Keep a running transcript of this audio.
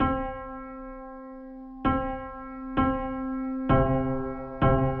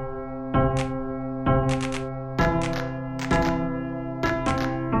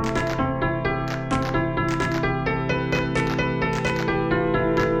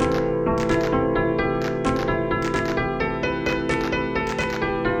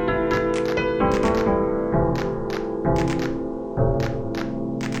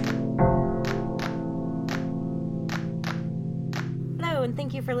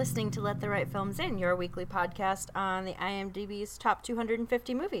listening to Let the Right Films In, your weekly podcast on the IMDb's top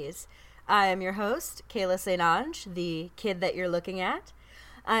 250 movies. I am your host, Kayla St. Ange, the kid that you're looking at.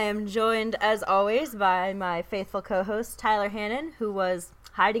 I am joined, as always, by my faithful co-host, Tyler Hannon, who was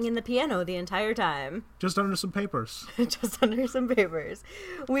hiding in the piano the entire time. Just under some papers. Just under some papers.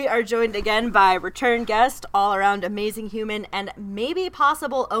 We are joined again by return guest, all-around amazing human, and maybe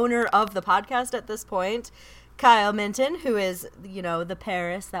possible owner of the podcast at this point, Kyle Minton, who is, the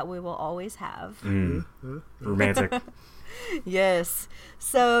Paris that we will always have. Romantic. Yes.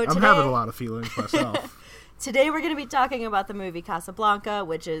 So I'm having a lot of feelings myself. Today we're going to be talking about the movie Casablanca,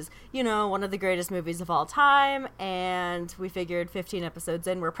 which is, one of the greatest movies of all time, and we figured 15 episodes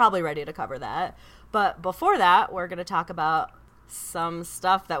in, we're probably ready to cover that. But before that, we're going to talk about some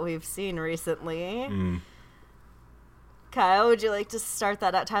stuff that we've seen recently. Kyle, would you like to start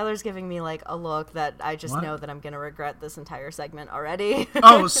that out? Tyler's giving me, a look that I just know that I'm going to regret this entire segment already.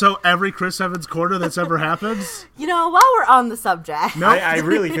 Oh, so every Chris Evans corner that's ever happened? While we're on the subject. Nope. I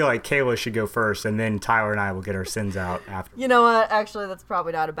really feel like Kayla should go first, and then Tyler and I will get our sins out after. You know what? Actually, that's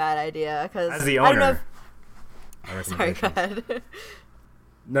probably not a bad idea, because as the owner, I don't know Sorry, go ahead.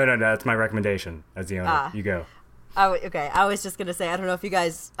 No, that's my recommendation as the owner. You go. Okay, I was just going to say, I don't know if you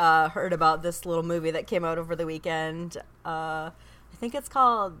guys heard about this little movie that came out over the weekend. I think it's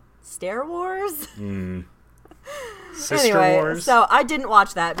called Stair Wars. Sister Wars. So I didn't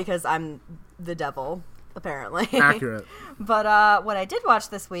watch that because I'm the devil, apparently. Accurate. But what I did watch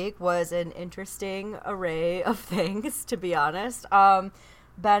this week was an interesting array of things, to be honest.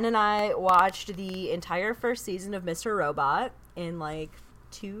 Ben and I watched the entire first season of Mr. Robot in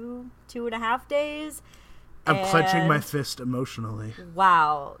 2.5 days. I'm clenching my fist emotionally.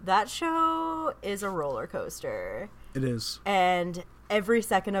 Wow, that show is a roller coaster. It is. And every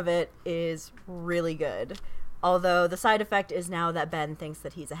second of it is really good. Although the side effect is now that Ben thinks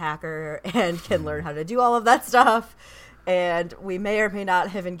that he's a hacker and can learn how to do all of that stuff. And we may or may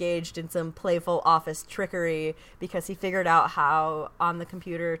not have engaged in some playful office trickery because he figured out how on the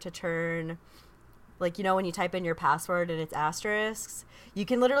computer to turn... when you type in your password and it's asterisks, you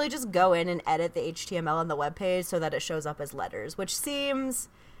can literally just go in and edit the HTML on the webpage so that it shows up as letters, which seems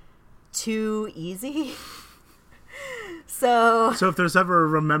too easy. So if there's ever a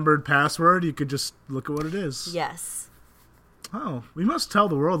remembered password, you could just look at what it is. Yes. Oh, we must tell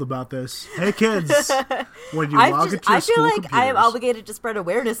the world about this. Hey, kids, when you log into your I feel school like computers. I am obligated to spread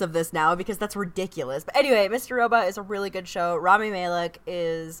awareness of this now because that's ridiculous. But anyway, Mr. Robot is a really good show. Rami Malek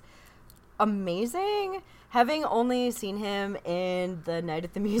is... amazing. Having only seen him in the Night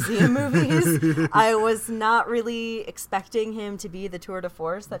at the Museum movies, I was not really expecting him to be the tour de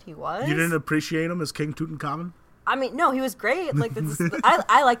force that he was. You didn't appreciate him as King Tutankhamun? I mean, no, he was great. I like the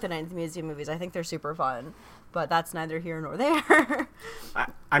Night at the Museum movies. I think they're super fun, but that's neither here nor there.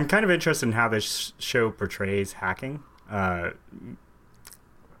 I'm kind of interested in how this show portrays hacking.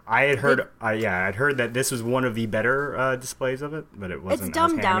 I'd heard that this was one of the better displays of it, but it wasn't. It's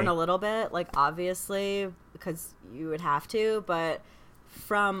dumbed as down a little bit, obviously, because you would have to, but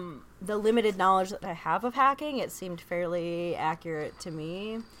from the limited knowledge that I have of hacking, it seemed fairly accurate to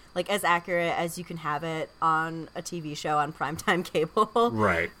me. As accurate as you can have it on a TV show on primetime cable.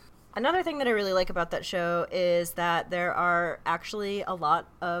 Right. Another thing that I really like about that show is that there are actually a lot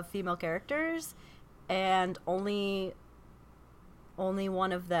of female characters, and only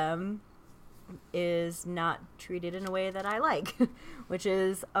one of them is not treated in a way that I like, which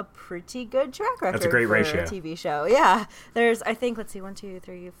is a pretty good track record. That's a great for ratio. A TV show. Yeah. There's, I think, 1, 2,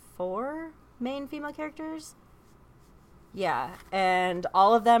 3, 4 main female characters. Yeah. And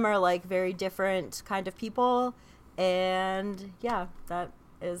all of them are very different kind of people. And yeah, that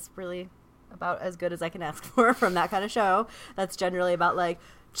is really about as good as I can ask for from that kind of show. That's generally about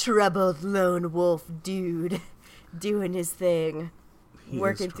troubled lone wolf dude doing his thing.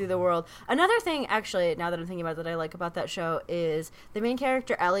 Working through the world. Another thing, actually, now that I'm thinking about that I like about that show is the main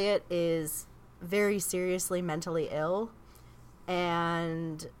character, Elliot, is very seriously mentally ill.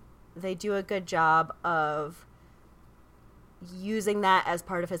 And they do a good job of using that as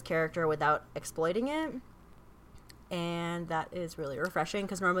part of his character without exploiting it. And that is really refreshing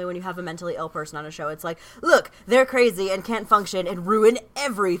because normally when you have a mentally ill person on a show, it's look, they're crazy and can't function and ruin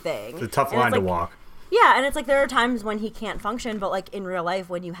everything. It's a tough line to walk. Yeah, and it's there are times when he can't function, but in real life,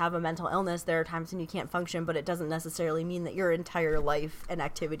 when you have a mental illness, there are times when you can't function, but it doesn't necessarily mean that your entire life and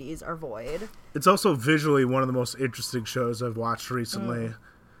activities are void. It's also visually one of the most interesting shows I've watched recently,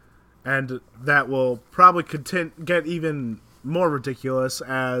 and that will probably get even more ridiculous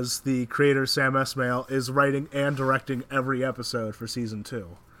as the creator, Sam Esmail, is writing and directing every episode for season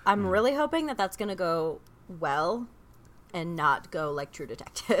 2. I'm really hoping that that's going to go well. and not go like True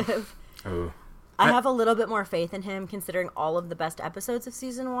Detective. Oh. I have a little bit more faith in him, considering all of the best episodes of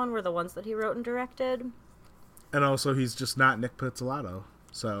season 1 were the ones that he wrote and directed. And also, he's just not Nick Pizzolatto,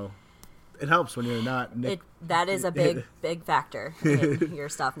 so it helps when you're not Nick. That is a big factor in your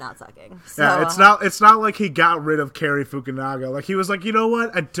stuff not sucking. So, yeah, it's not like he got rid of Cary Fukunaga. Like, he was like, you know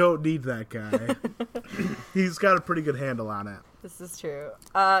what? I don't need that guy. He's got a pretty good handle on it. This is true.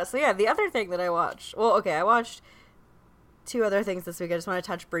 So yeah, the other thing that I watched. Well, okay, I watched 2 other things this week. I just want to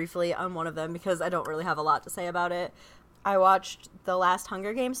touch briefly on one of them because I don't really have a lot to say about it. I watched the last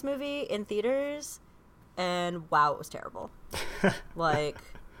Hunger Games movie in theaters, and wow, it was terrible. Like,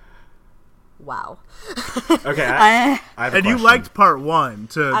 wow. Okay, I have a And you question. liked part 1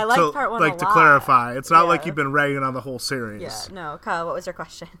 I liked part 1 like a to lot. clarify. It's not like Yeah. you've been ragging on the whole series. Yeah, no, Kyle, what was your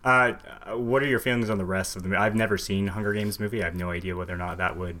question? What are your feelings on the rest of the movie? I've never seen Hunger Games movie. I have no idea whether or not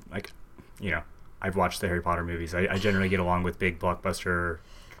that would, like, you know, I've watched the Harry Potter movies. I generally get along with big blockbuster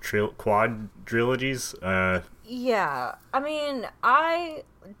quadrilogies. Yeah, I mean, I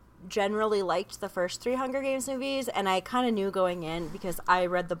generally liked the first 3 Hunger Games movies, and I kind of knew going in because I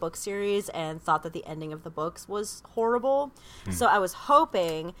read the book series and thought that the ending of the books was horrible. So I was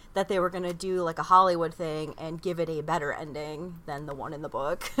hoping that they were going to do like a Hollywood thing and give it a better ending than the one in the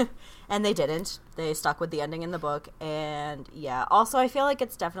book. And they didn't. They stuck with the ending in the book. And yeah, also I feel like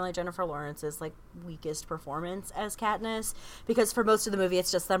it's definitely Jennifer Lawrence's like weakest performance as Katniss, because for most of the movie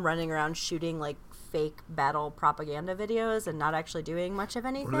it's just them running around shooting like fake battle propaganda videos and not actually doing much of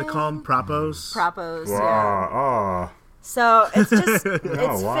anything. What do they call them? Propos? Propos, Wow, yeah. oh. So it's just,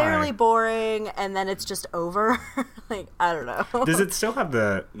 it's why? fairly boring, and then it's just over. Like, I don't know. Does it still have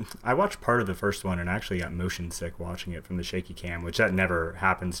the... I watched part of the first one and actually got motion sick watching it from the shaky cam, which that never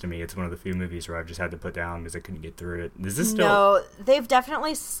happens to me. It's one of the few movies where I've just had to put down because I couldn't get through it. Is this still... No, they've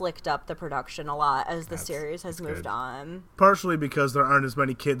definitely slicked up the production a lot as the series has that's moved good. on. Partially because there aren't as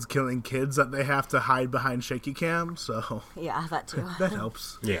many kids killing kids that they have to hide behind shaky cam, so Yeah, that too. that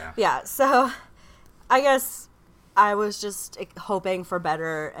helps. Yeah. Yeah, so I guess I was just hoping for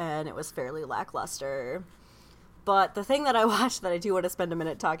better, and it was fairly lackluster. But the thing that I watched that I do want to spend a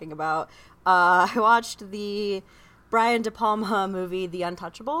minute talking about, I watched the Brian De Palma movie, The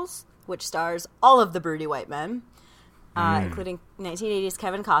Untouchables, which stars all of the broody white men, including 1980s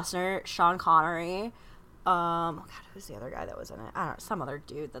Kevin Costner, Sean Connery. Oh God, who's the other guy that was in it? I don't know, some other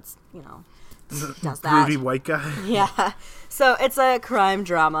dude that's, you know, does that. Broody white guy. Yeah. So it's a crime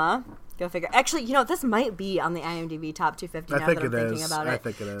drama. Go figure. Actually, you know, this might be on the IMDb Top 250 now that I'm thinking about it. I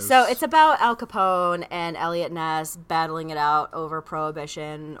think it is. So it's about Al Capone and Elliot Ness battling it out over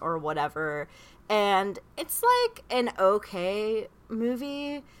Prohibition or whatever. And it's like an okay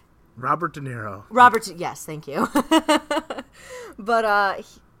movie. Robert De Niro. Yes, thank you. But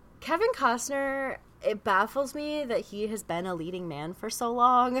Kevin Costner, it baffles me that he has been a leading man for so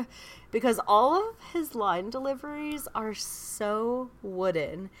long, because all of his line deliveries are so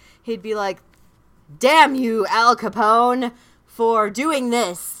wooden. He'd be like, "Damn you, Al Capone, for doing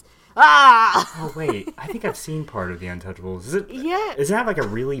this. Ah!" Oh, wait. I think I've seen part of The Untouchables. Is it... Yeah. Is it have like a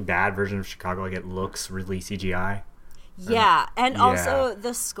really bad version of Chicago? Like it looks really CGI? Yeah, and Yeah. also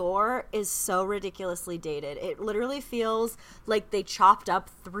the score is so ridiculously dated. It literally feels like they chopped up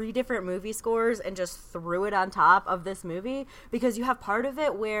 3 different movie scores and just threw it on top of this movie, because you have part of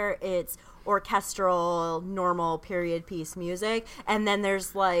it where it's orchestral, normal period piece music, and then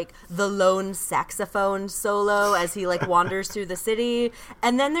there's like the lone saxophone solo as he like wanders through the city,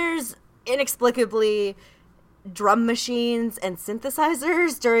 and then there's inexplicably drum machines and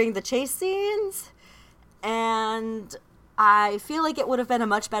synthesizers during the chase scenes. And I feel like it would have been a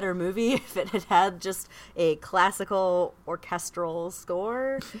much better movie if it had had just a classical orchestral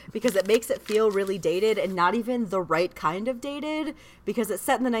score, because it makes it feel really dated, and not even the right kind of dated, because it's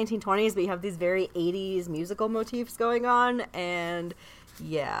set in the 1920s, but you have these very 80s musical motifs going on, and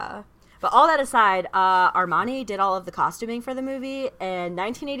yeah. But all that aside, Armani did all of the costuming for the movie, and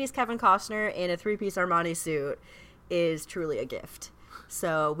 1980s Kevin Costner in a 3-piece Armani suit is truly a gift.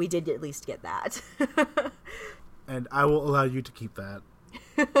 So we did at least get that. And I will allow you to keep that.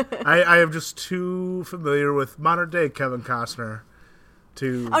 I am just too familiar with modern day Kevin Costner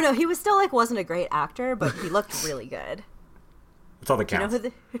to... Oh no, he was still like wasn't a great actor, but he looked really good. That's all that Do you know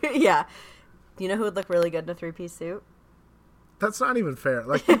counts. yeah. Do you know who would look really good in a 3-piece suit? That's not even fair.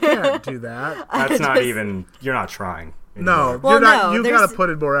 Like, you can't do that. That's not just- even... You're not trying. No, Well, you're not. no, You've there's- got to put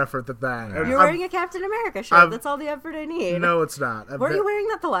in more effort than that. You're wearing a Captain America shirt. That's all the effort I need. No, it's not. Weren't you wearing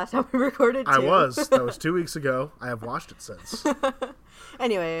that the last time we recorded too? I was. That was 2 weeks ago. I have washed it since.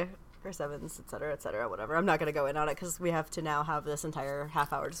 Anyway, or 7s, etc., whatever. I'm not going to go in on it because we have to now have this entire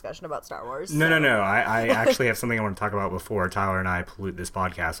half-hour discussion about Star Wars. No. I actually have something I want to talk about before Tyler and I pollute this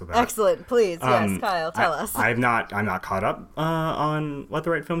podcast with that. Excellent. Please, yes, Kyle, tell us. I'm not caught up on Let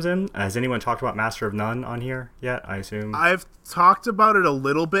the Right Film's in. Has anyone talked about Master of None on here yet? I assume I've talked about it a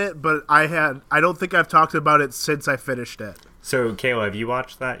little bit, but I don't think I've talked about it since I finished it. So, Kayla, have you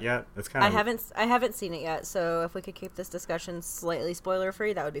watched that yet? It's kind of... I haven't seen it yet, so if we could keep this discussion slightly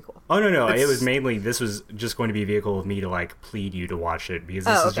spoiler-free, that would be cool. Oh, no. It was mainly... This was just going to be a vehicle of me to, like, plead you to watch it, because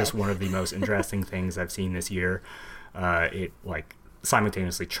this is just one of the most interesting things I've seen this year. It, like,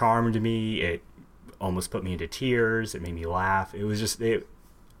 simultaneously charmed me. It almost put me into tears. It made me laugh. It was just...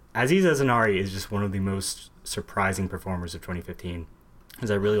 Aziz Ansari is just one of the most surprising performers of 2015. Because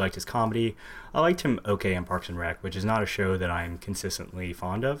I really liked his comedy. I liked him okay in Parks and Rec, which is not a show that I'm consistently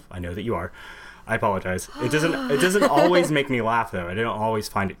fond of. I know that you are. I apologize. It doesn't always make me laugh, though. I don't always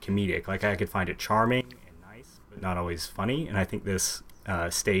find it comedic. Like, I could find it charming and nice, but not always funny. And I think this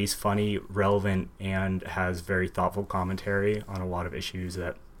stays funny, relevant, and has very thoughtful commentary on a lot of issues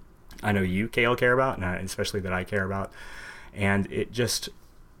that I know you, Kale, care about, and especially that I care about. And it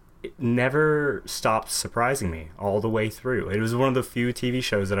never stopped surprising me all the way through. It was one of the few TV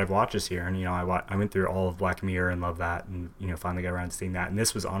shows that I've watched this year, and I went through all of Black Mirror and loved that, and finally got around to seeing that. And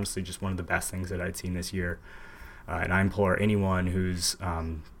this was honestly just one of the best things that I'd seen this year. And I implore anyone who's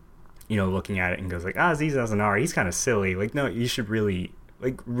looking at it and goes like, Aziz Ansari, he's kind of silly. Like, no, you should really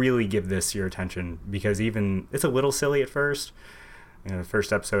give this your attention, because even it's a little silly at first. The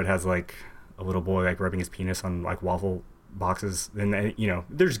first episode has like a little boy like rubbing his penis on like waffle boxes, and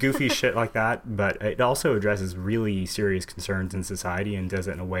there's goofy shit like that, but it also addresses really serious concerns in society and does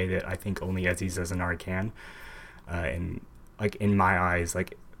it in a way that I think only Aziz Ansari can, and like in my eyes,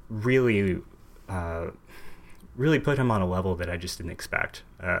 like really put him on a level that I just didn't expect,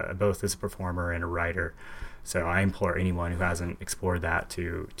 both as a performer and a writer. So I implore anyone who hasn't explored that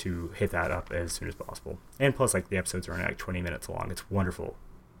to hit that up as soon as possible. And plus, like, the episodes are only like 20 minutes long. It's wonderful.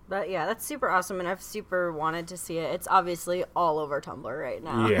 But yeah, that's super awesome, and I've super wanted to see it. It's obviously all over Tumblr right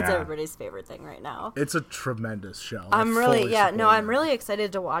now. Yeah. It's everybody's favorite thing right now. It's a tremendous show. I'm really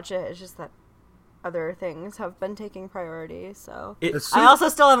excited to watch it. It's just that other things have been taking priority, so I also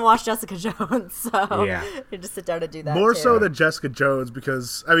still haven't watched Jessica Jones, so you just sit down to do that more too. so than Jessica Jones,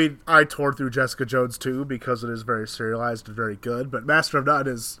 because I tore through Jessica Jones too, because it is very serialized and very good, but Master of None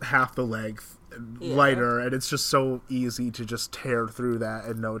is half the length, lighter, and it's just so easy to just tear through that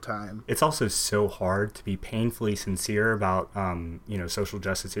in no time. It's also so hard to be painfully sincere about social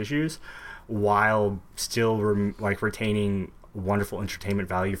justice issues while still retaining wonderful entertainment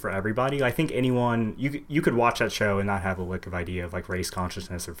value for everybody. I think anyone you could watch that show and not have a lick of idea of like race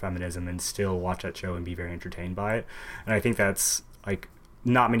consciousness or feminism and still watch that show and be very entertained by it. And I think that's like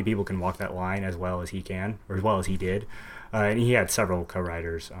not many people can walk that line as well as he can, or as well as he did. And he had several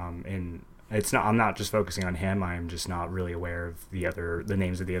co-writers, and I'm not just focusing on him. I'm just not really aware of the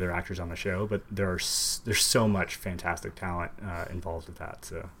names of the other actors on the show, but there's so much fantastic talent involved with that.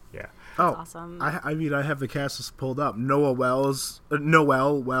 So yeah. That's awesome. I have the cast pulled up. Noelle Wells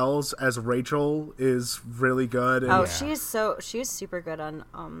as Rachel is really good. And she's super good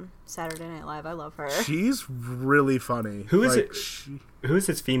on Saturday Night Live. I love her. She's really funny. Who is it? Who is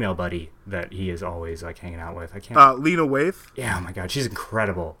his female buddy that he is always like hanging out with? I can't. Lena Waithe. Yeah, oh my god, she's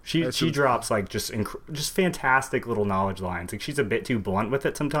incredible. She drops like just fantastic little knowledge lines. Like, she's a bit too blunt with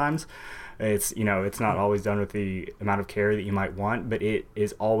it sometimes. It's not always done with the amount of care that you might want, but it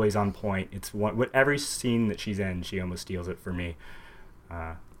is always on point. It's every scene that she's in, she almost steals it for me.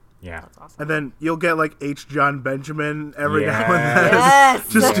 Yeah. That's awesome. And then you'll get like H. John Benjamin every now and then. Yes!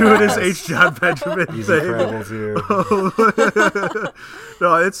 Just doing his H. John Benjamin He's thing. incredible too.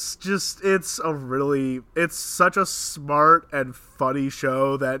 No, it's such a smart and funny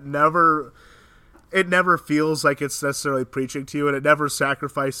show that it never feels like it's necessarily preaching to you, and it never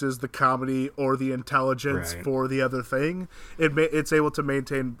sacrifices the comedy or the intelligence for the other thing. It's able to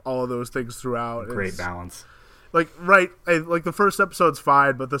maintain all of those things throughout. Great balance. Like the first episode's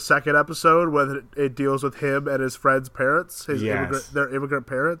fine, but the second episode, when it deals with him and his friends' parents, their immigrant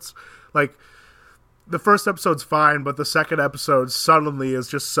parents, like the first episode's fine, but the second episode suddenly is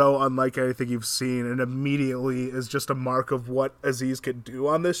just so unlike anything you've seen, and immediately is just a mark of what Aziz can do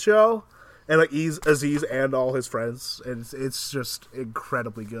on this show, and like Aziz and all his friends, and it's just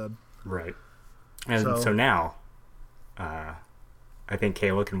incredibly good. Right. And so now, I think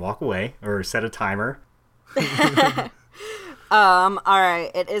Kayla can walk away or set a timer. All right,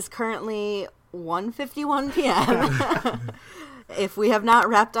 it is currently 1:51 p.m. If we have not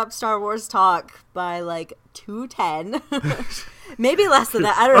wrapped up Star Wars talk by like 2:10, Maybe less than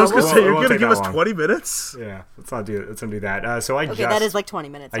that. I don't I was know. going to say, you're won't going to take give us that long. 20 minutes? Yeah, let's not do that. So Okay, that is like 20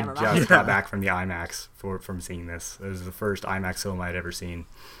 minutes. I Never just mind. got back from the IMAX from seeing this. It was the first IMAX film I'd ever seen.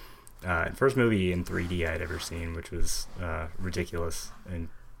 First movie in 3D I'd ever seen, which was ridiculous in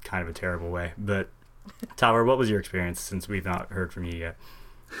kind of a terrible way. But Tyler, what was your experience, since we've not heard from you yet?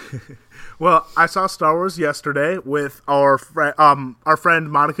 Well, I saw Star Wars yesterday with our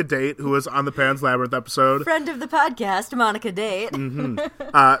friend Monica Date, who was on the Pan's Labyrinth episode. Friend of the podcast, Monica Date.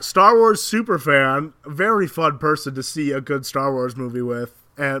 Star Wars super fan, very fun person to see a good Star Wars movie with.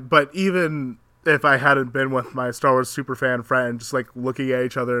 But even if I hadn't been with my Star Wars super fan friend, just like looking at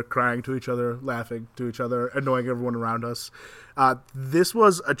each other, crying to each other, laughing to each other, annoying everyone around us, this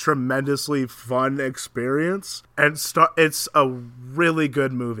was a tremendously fun experience, and it's a really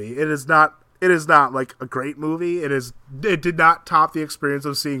good movie. It is not like a great movie. It did not top the experience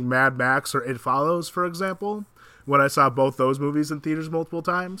of seeing Mad Max or It Follows, for example, when I saw both those movies in theaters multiple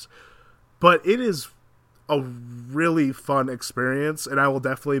times. But it is a really fun experience, and I will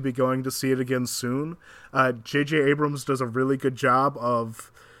definitely be going to see it again soon. J.J. Abrams does a really good job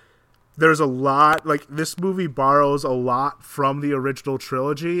of... There's a lot, like, this movie borrows a lot from the original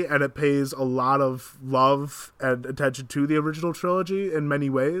trilogy, and it pays a lot of love and attention to the original trilogy in many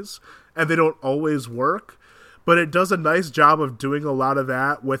ways, and they don't always work, but it does a nice job of doing a lot of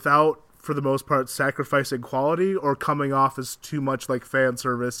that without, for the most part, sacrificing quality or coming off as too much like fan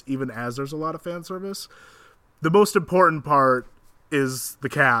service, even as there's a lot of fan service. The most important part is the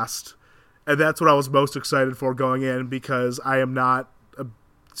cast, and that's what I was most excited for going in, because I'm not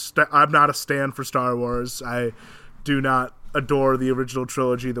a stan for Star Wars. I do not adore the original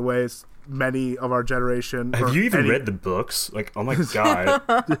trilogy the way many of our generation. Have you even read the books? Like, oh my god!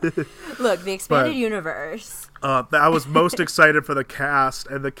 Look, the expanded universe. I was most excited for the cast,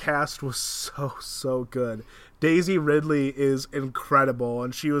 and the cast was so good. Daisy Ridley is incredible,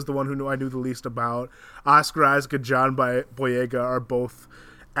 and she was the one who I knew the least about. Oscar Isaac and John Boyega are both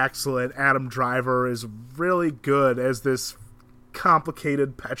excellent. Adam Driver is really good as this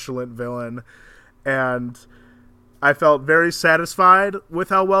complicated, petulant villain, and I felt very satisfied with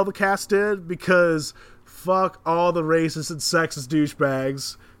how well the cast did, because fuck all the racist and sexist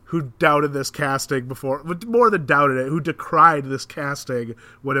douchebags who doubted this casting before, more than doubted it, who decried this casting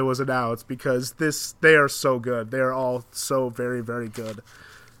when it was announced, because they are so good. They are all so very, very good.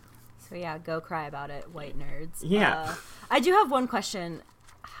 So yeah, go cry about it, white nerds. Yeah. I do have one question.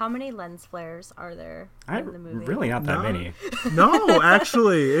 How many lens flares are there in the movie? Really not that many. No,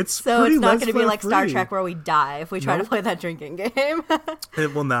 actually, it's so pretty it's not lens going to be flare like Star free. Trek where we die if we try to play that drinking game.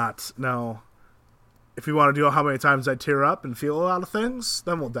 It will not. No. If you want to do how many times I tear up and feel a lot of things,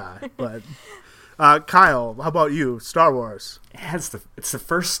 then we'll die. But Kyle, how about you? Star Wars. Yeah, it's the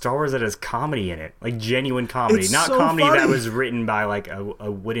first Star Wars that has comedy in it, like genuine comedy, It's not so comedy funny. that was written by like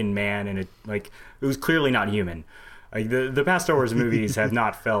a wooden man, and it was clearly not human. Like the past Star Wars movies have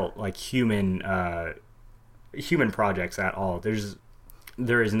not felt like human projects at all.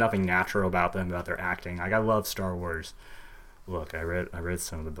 There is nothing natural about them, about their acting. Like, I love Star Wars. Look, I read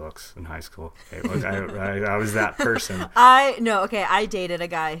some of the books in high school. Okay, look, I was that person. I dated a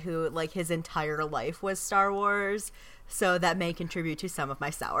guy who, like, his entire life was Star Wars, so that may contribute to some of my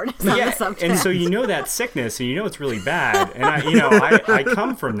sourness on the subject. And so you know that sickness, and you know it's really bad. And I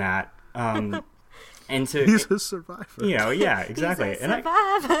come from that. He's a survivor. Yeah, exactly. He's a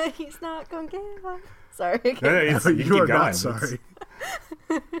survivor. He's not gonna give up. Sorry. You are not sorry.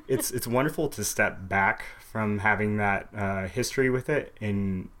 It's wonderful to step back from having that history with it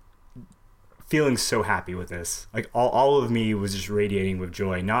and feeling so happy with this. Like, all of me was just radiating with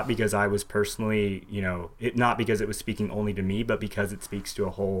joy, not because I was personally, not because it was speaking only to me, but because it speaks to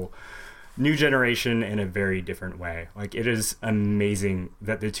a whole new generation in a very different way. Like, it is amazing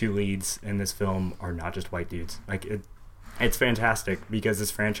that the two leads in this film are not just white dudes. Like, it's fantastic, because this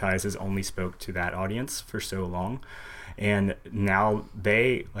franchise has only spoke to that audience for so long, and now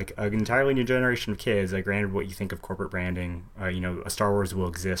they, like, an entirely new generation of kids, like, granted what you think of corporate branding, a Star Wars will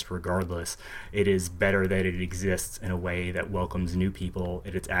exist regardless. It is better that it exists in a way that welcomes new people,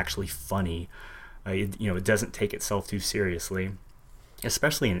 and it's actually funny. It doesn't take itself too seriously,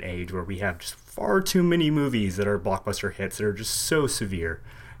 especially in an age where we have just far too many movies that are blockbuster hits that are just so severe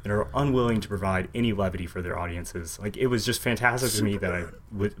and are unwilling to provide any levity for their audiences. Like, it was just fantastic to me that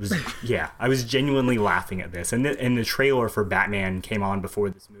I was genuinely laughing at this. And the trailer for Batman came on before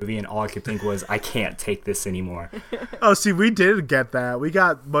this movie, and all I could think was, I can't take this anymore. Oh, see, we did get that. We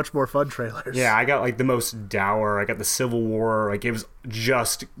got much more fun trailers. Yeah, I got, like, the most dour. I got the Civil War. Like, it was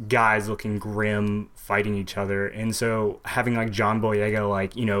just guys looking grim, fighting each other. And so having, like, John Boyega,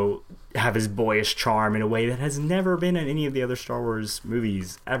 like, have his boyish charm in a way that has never been in any of the other Star Wars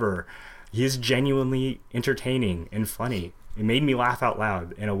movies ever. He is genuinely entertaining and funny. It made me laugh out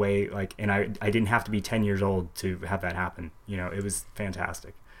loud in a way, like, and I didn't have to be 10 years old to have that happen. You know, it was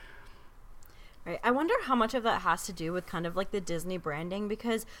fantastic. Right. I wonder how much of that has to do with kind of like the Disney branding,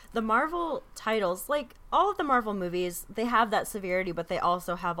 because the Marvel titles, like all of the Marvel movies, they have that severity, but they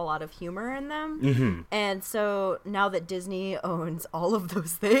also have a lot of humor in them. Mm-hmm. And so now that Disney owns all of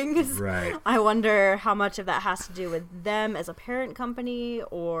those things, right. I wonder how much of that has to do with them as a parent company,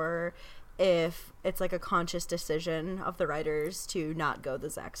 or if it's like a conscious decision of the writers to not go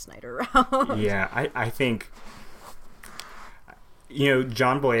the Zack Snyder route. Yeah, I think... You know,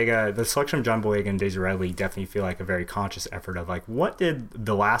 John Boyega, the selection of John Boyega and Daisy Ridley definitely feel like a very conscious effort of like, what did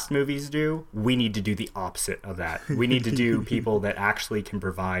the last movies do? We need to do the opposite of that. We need to do people that actually can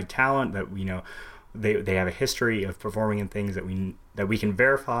provide talent, that we know they have a history of performing in things that we can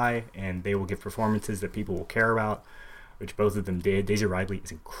verify, and they will give performances that people will care about, which both of them did. Daisy Ridley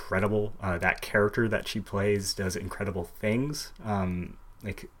is incredible. That character that she plays does incredible things.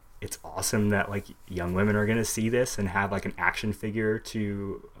 It's awesome that like young women are gonna see this and have like an action figure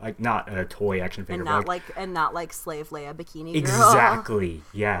to like, not a toy action figure, and not like Slave Leia bikini girl. Exactly.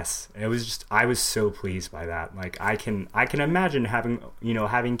 Yes. It was just, I was so pleased by that. Like I can imagine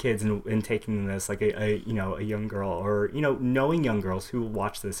having kids and taking this like a young girl, or knowing young girls who will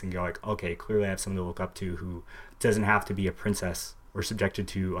watch this and go like, okay, clearly I have someone to look up to who doesn't have to be a princess or subjected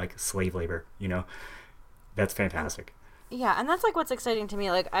to like slave labor. That's fantastic. Yeah, and that's like what's exciting to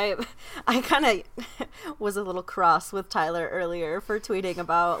me. Like I kind of was a little cross with Tyler earlier for tweeting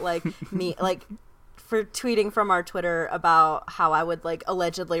about like me, like for tweeting from our Twitter about how I would like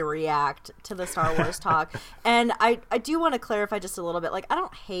allegedly react to the Star Wars talk. And I do want to clarify just a little bit. Like, I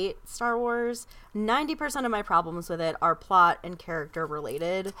don't hate Star Wars. 90% of my problems with it are plot and character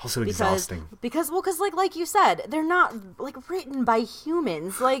related. Also exhausting. Because like you said, they're not like written by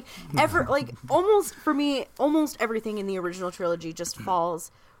humans. Like almost everything in the original trilogy just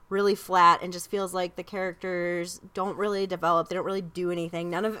falls really flat and just feels like the characters don't really develop. They don't really do anything.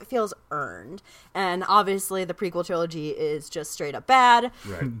 None of it feels earned. And obviously the prequel trilogy is just straight up bad.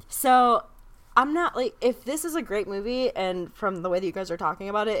 Right. So I'm not like, if this is a great movie, and from the way that you guys are talking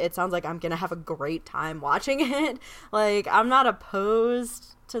about it, it sounds like I'm going to have a great time watching it. Like, I'm not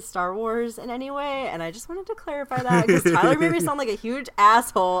opposed to Star Wars in any way, and I just wanted to clarify that, because Tyler made me sound like a huge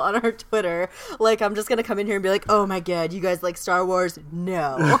asshole on our Twitter. Like, I'm just going to come in here and be like, oh my god, you guys like Star Wars?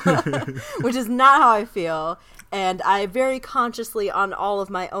 No. Which is not how I feel. And I very consciously, on all of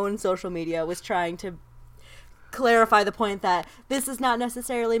my own social media, was trying to clarify the point that this is not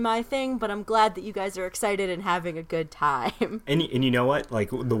necessarily my thing, but I'm glad that you guys are excited and having a good time. And you know what? Like,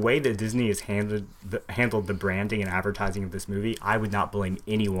 the way that Disney has handled the branding and advertising of this movie, I would not blame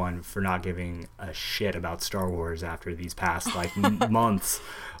anyone for not giving a shit about Star Wars after these past like months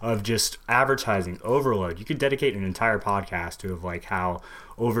of just advertising overload. You could dedicate an entire podcast to of like how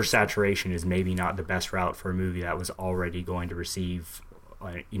oversaturation is maybe not the best route for a movie that was already going to receive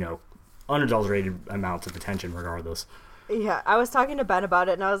unadulterated amounts of attention regardless. Yeah, I was talking to Ben about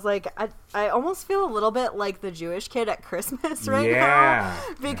it, and I was like, I almost feel a little bit like the Jewish kid at Christmas right now,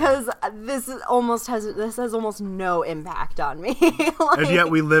 because this has almost no impact on me. Like, and yet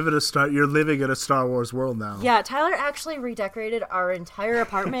you're living in a Star Wars world now. Yeah, Tyler actually redecorated our entire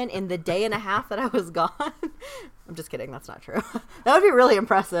apartment in the day and a half that I was gone. I'm just kidding. That's not true. That would be really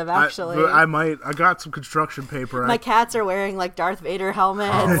impressive, actually. I got some construction paper. My cats are wearing like Darth Vader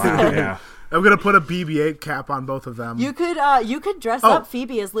helmets. Oh, wow, yeah. I'm gonna put a BB-8 cap on both of them. You could dress up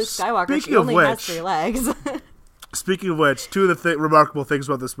Phoebe as Luke Skywalker. She only has 3 legs. Speaking of which, two of the remarkable things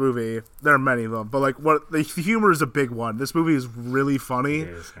about this movie, there are many of them, but like the humor is a big one. This movie is really funny. It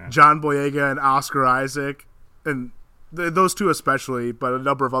is, yeah. John Boyega and Oscar Isaac, and those two especially, but a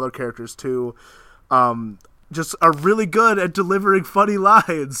number of other characters too, just are really good at delivering funny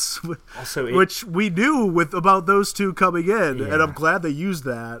lines. Also, which we knew about those two coming in, and I'm glad they used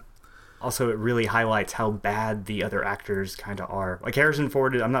that. Also, it really highlights how bad the other actors kind of are. Like Harrison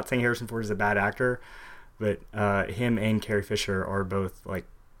Ford, I'm not saying Harrison Ford is a bad actor, but him and Carrie Fisher are both like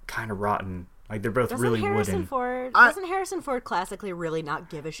kind of rotten. Like they're both doesn't Harrison Ford classically really not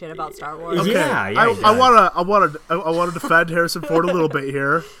give a shit about Star Wars? Okay. Yeah. I want to defend Harrison Ford a little bit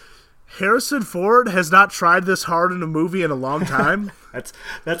here. Harrison Ford has not tried this hard in a movie in a long time.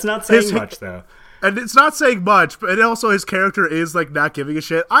 That's not saying much though. And it's not saying much, but also his character is like not giving a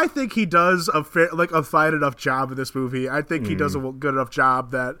shit. I think he does a fine enough job in this movie. I think he does a good enough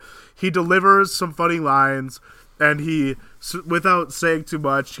job that he delivers some funny lines, and he, without saying too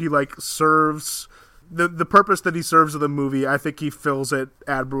much, he like serves the purpose that he serves in the movie, I think he fills it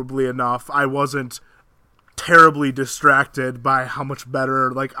admirably enough. I wasn't terribly distracted by how much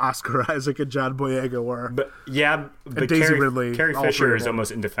better like Oscar Isaac and John Boyega were. But Daisy Ridley, Carrie Fisher is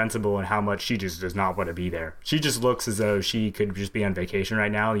almost indefensible in how much she just does not want to be there. She just looks as though she could just be on vacation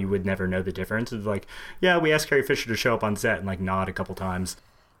right now. You would never know the difference. It's like, yeah, we asked Carrie Fisher to show up on set and like nod a couple times.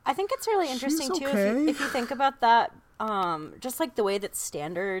 I think it's really interesting too if you think about that. Just like the way that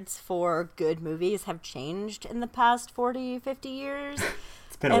standards for good movies have changed in the past 40, 50 years.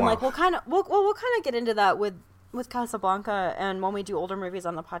 It's been a while. Like we'll kind of get into that with Casablanca and when we do older movies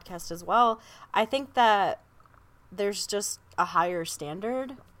on the podcast as well. I think that there's just a higher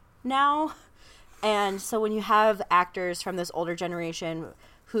standard now. And so when you have actors from this older generation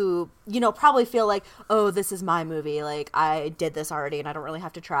who, you know, probably feel like, oh, this is my movie, like I did this already and I don't really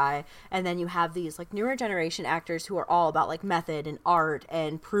have to try. And then you have these like newer generation actors who are all about like method and art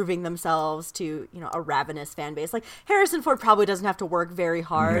and proving themselves to, you know, a ravenous fan base. Like Harrison Ford probably doesn't have to work very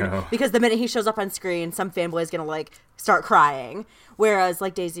hard because the minute he shows up on screen, some fanboy is going to like start crying. Whereas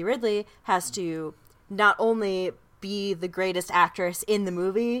like Daisy Ridley has to not only be the greatest actress in the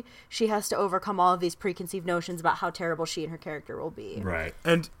movie, she has to overcome all of these preconceived notions about how terrible she and her character will be. Right.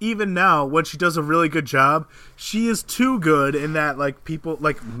 And even now, when she does a really good job, she is too good in that, like, people,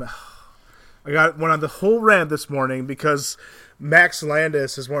 like, went on the whole rant this morning because Max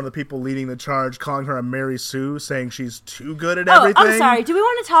Landis is one of the people leading the charge, calling her a Mary Sue, saying she's too good at everything. Oh, I'm sorry. Do we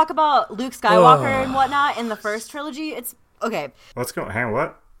want to talk about Luke Skywalker and whatnot in the first trilogy? It's, okay. What's going on?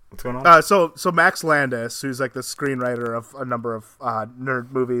 What? What's going on? So Max Landis, who's like the screenwriter of a number of nerd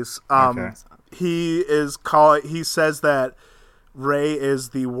movies, he says that Rey is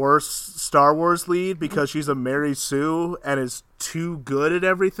the worst Star Wars lead because she's a Mary Sue and is too good at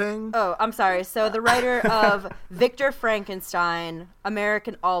everything. Oh, I'm sorry. So the writer of Victor Frankenstein,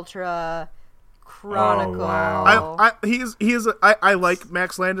 American Ultra, Chronicle. Oh, wow. I like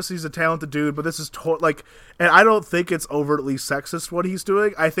Max Landis. He's a talented dude, but this is and I don't think it's overtly sexist what he's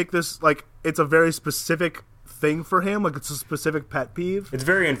doing. I think this, like, it's a very specific thing for him. Like, it's a specific pet peeve. It's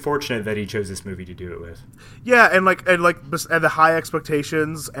very unfortunate that he chose this movie to do it with. Yeah, and the high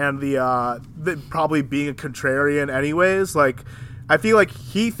expectations and the probably being a contrarian anyways. Like, I feel like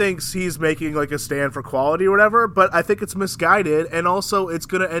he thinks he's making like a stand for quality or whatever, but I think it's misguided, and also it's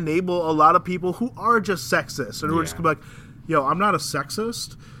going to enable a lot of people who are just sexist and who are just going to be like, yo, I'm not a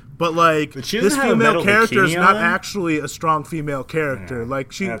sexist, but like this female character is not actually a strong female character. Yeah,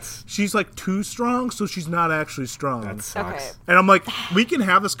 like she's like too strong, so she's not actually strong. That sucks. Okay. And I'm like, we can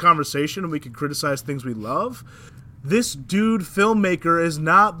have this conversation and we can criticize things we love. This dude filmmaker is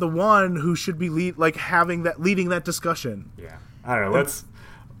not the one who should be leading that discussion. Yeah. I don't know.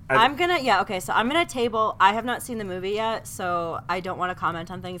 I'm gonna table. I have not seen the movie yet, so I don't want to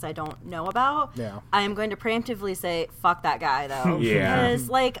comment on things I don't know about. Yeah. I am going to preemptively say, fuck that guy, though. Yeah. Because,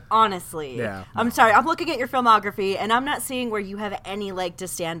 like, honestly. Yeah. I'm sorry. I'm looking at your filmography, and I'm not seeing where you have any leg to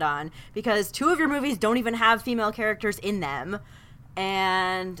stand on. Because 2 of your movies don't even have female characters in them.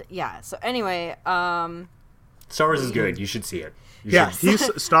 And, yeah. So, anyway, Star Wars is good. You should see it.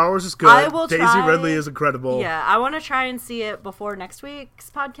 Star Wars is good. I will Daisy Ridley is incredible. Yeah, I want to try and see it before next week's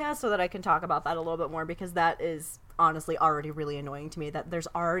podcast so that I can talk about that a little bit more, because that is honestly already really annoying to me that there's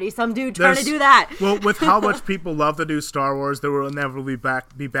already some dude trying to do that. Well, with how much people love the new Star Wars, there will inevitably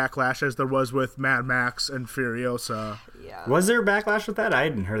be backlash, as there was with Mad Max and Furiosa. Yeah. Was there backlash with that? I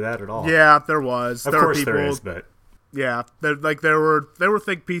hadn't heard that at all. Yeah, there was. Of course there is, but yeah, there were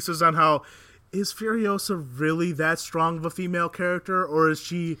think pieces on how, is Furiosa really that strong of a female character, or is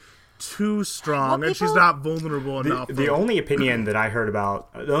she too strong and she's not vulnerable enough? The only opinion that I heard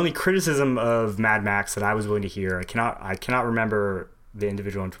about, the only criticism of Mad Max that I was willing to hear, I cannot remember the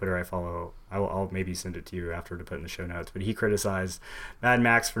individual on Twitter I follow. I'll maybe send it to you after to put in the show notes. But he criticized Mad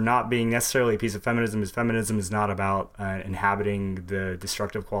Max for not being necessarily a piece of feminism. His feminism is not about inhabiting the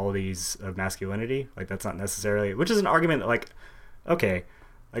destructive qualities of masculinity. Like, that's not necessarily, which is an argument that, like, okay,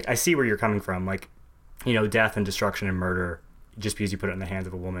 like, I see where you're coming from. Like, you know, death and destruction and murder, just because you put it in the hands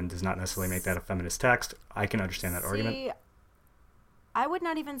of a woman, does not necessarily make that a feminist text. I can understand that argument. I would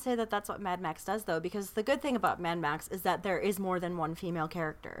not even say that that's what Mad Max does, though, because the good thing about Mad Max is that there is more than one female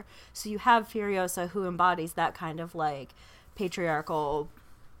character. So you have Furiosa, who embodies that kind of, like, patriarchal,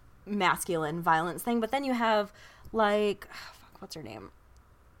 masculine violence thing, but then you have, like, what's her name?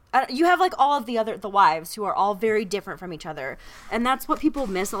 You have, like, all of the wives who are all very different from each other. And that's what people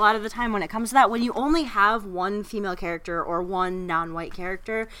miss a lot of the time when it comes to that. When you only have one female character or one non-white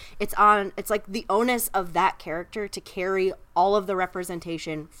character, it's like the onus of that character to carry all of the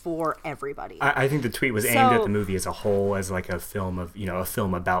representation for everybody. I think the tweet was aimed at the movie as a whole, as like a film of, a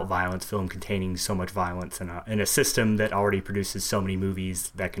film about violence, film containing so much violence in a system that already produces so many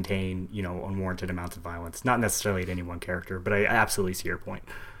movies that contain, unwarranted amounts of violence. Not necessarily at any one character, but I absolutely see your point.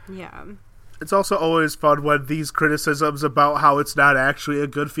 Yeah. It's also always fun when these criticisms about how it's not actually a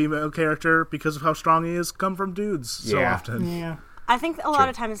good female character because of how strong he is come from dudes so often. Yeah. I think a lot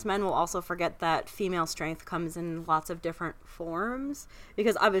of times men will also forget that female strength comes in lots of different forms,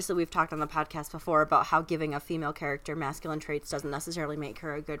 because obviously we've talked on the podcast before about how giving a female character masculine traits doesn't necessarily make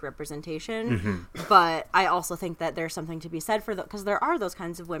her a good representation. But I also think that there's something to be said for that, because there are those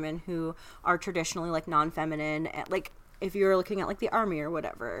kinds of women who are traditionally like non-feminine, like if you're looking at like the army or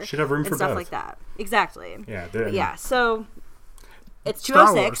whatever, should have room for stuff both. Like that. Exactly. Yeah. So it's Star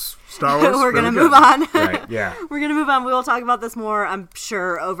 2:06. Star Wars. We're going to really move on. Right, yeah. We're going to move on. We will talk about this more, I'm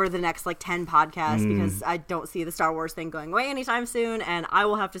sure, over the next, 10 podcasts, because I don't see the Star Wars thing going away anytime soon, and I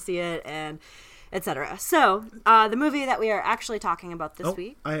will have to see it, and etc. So, the movie that we are actually talking about this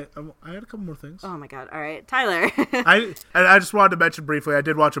week... I had a couple more things. Oh, my God. All right. Tyler. I just wanted to mention briefly, I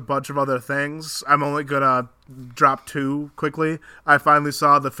did watch a bunch of other things. I'm only going to drop two quickly. I finally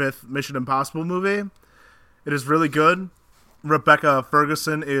saw the 5th Mission Impossible movie. It is really good. Rebecca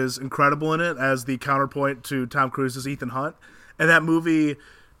Ferguson is incredible in it as the counterpoint to Tom Cruise's Ethan Hunt. And that movie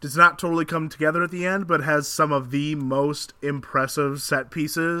does not totally come together at the end, but has some of the most impressive set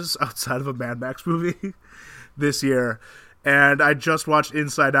pieces outside of a Mad Max movie this year. And I just watched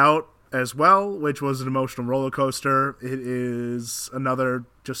Inside Out as well, which was an emotional roller coaster. It is another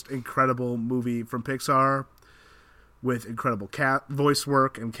just incredible movie from Pixar with incredible voice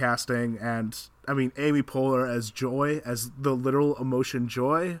work and casting. And I mean, Amy Poehler as Joy, as the literal emotion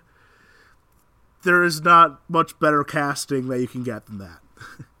Joy. There is not much better casting that you can get than that.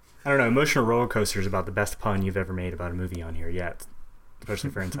 I don't know. Emotional roller coaster is about the best pun you've ever made about a movie on here yet,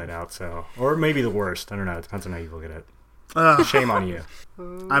 especially for Inside Out. So, or maybe the worst. I don't know. It depends on how you look at it. Shame on you.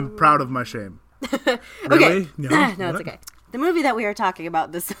 I'm proud of my shame. Okay. Really? No, it's okay. The movie that we are talking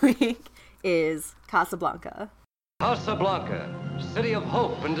about this week is Casablanca. Casablanca, city of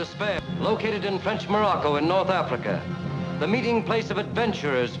hope and despair, located in French Morocco in North Africa. The meeting place of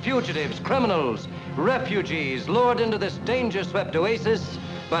adventurers, fugitives, criminals, refugees, lured into this danger-swept oasis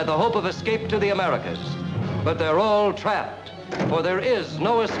by the hope of escape to the Americas. But they're all trapped, for there is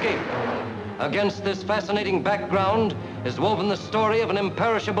no escape. Against this fascinating background is woven the story of an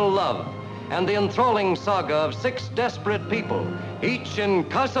imperishable love and the enthralling saga of 6 desperate people, each in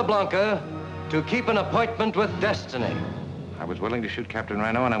Casablanca, to keep an appointment with destiny. I was willing to shoot Captain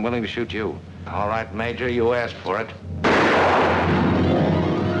Reno, and I'm willing to shoot you. All right, Major, you asked for it.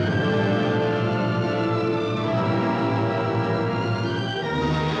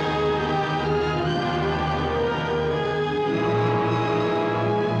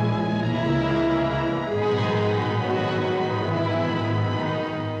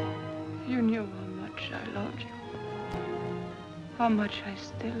 You knew how much I loved you. How much I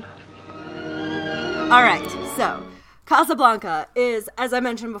still love you. All right, so Casablanca is, as I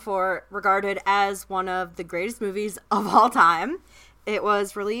mentioned before, regarded as one of the greatest movies of all time. It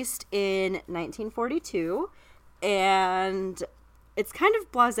was released in 1942, and it's kind of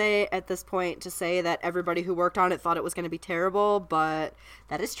blasé at this point to say that everybody who worked on it thought it was going to be terrible, but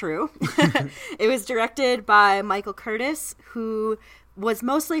that is true. It was directed by Michael Curtiz, who was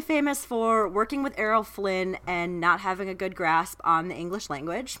mostly famous for working with Errol Flynn and not having a good grasp on the English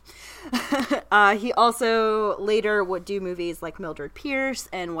language. He also later would do movies like Mildred Pierce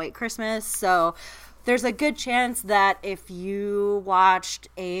and White Christmas, so there's a good chance that if you watched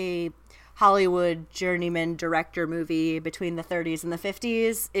a Hollywood journeyman director movie between the 30s and the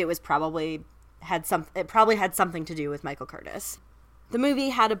 50s, it probably had something to do with Michael Curtiz. The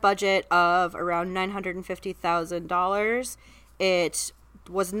movie had a budget of around $950,000. It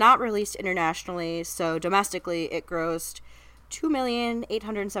was not released internationally, so domestically it grossed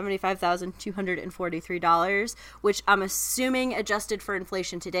 $2,875,243, which I'm assuming adjusted for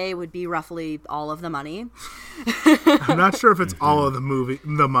inflation today would be roughly all of the money. I'm not sure if it's all of the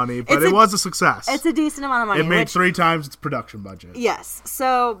money, but it was a success. It's a decent amount of money. It made 3 times its production budget. Yes.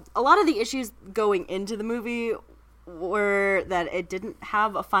 So a lot of the issues going into the movie were that it didn't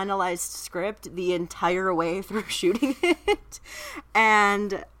have a finalized script the entire way through shooting it.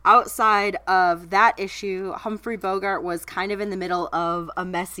 And outside of that issue, Humphrey Bogart was kind of in the middle of a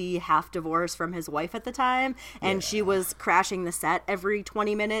messy half divorce from his wife at the time, and she was crashing the set every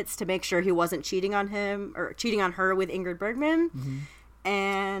 20 minutes to make sure he wasn't cheating on him or cheating on her with Ingrid Bergman.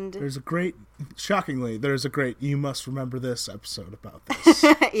 And shockingly, there's a great You Must Remember This episode about this.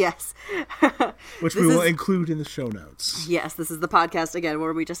 Yes. Which we will include in the show notes. Yes, this is the podcast again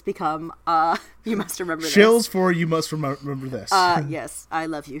where we just become You Must Remember This. Shills for You Must Remember This. Yes, I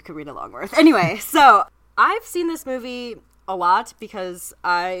love you, Karina Longworth. Anyway, so I've seen this movie a lot because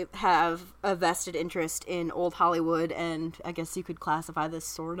I have a vested interest in old Hollywood, and I guess you could classify this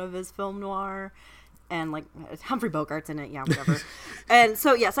sort of as film noir. And, like, Humphrey Bogart's in it, yeah, whatever. And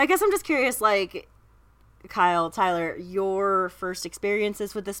so, yes, I guess I'm just curious, like, Kyle, Tyler, your first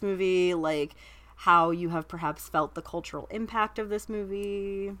experiences with this movie, like, how you have perhaps felt the cultural impact of this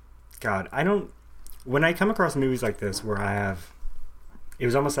movie. God, when I come across movies like this where it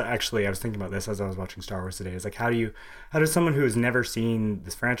was almost actually, I was thinking about this as I was watching Star Wars today. It's like, how does someone who has never seen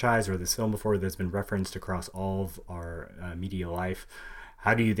this franchise or this film before that's been referenced across all of our media life,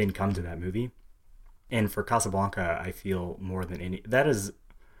 how do you then come to that movie? And for Casablanca, I feel more than any, that is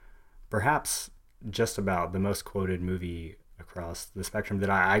perhaps just about the most quoted movie across the spectrum that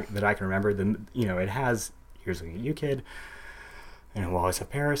I can remember. It has Here's Looking at You, Kid, and We'll Always Have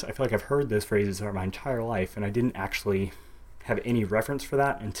Paris. I feel like I've heard those phrases throughout my entire life, and I didn't actually have any reference for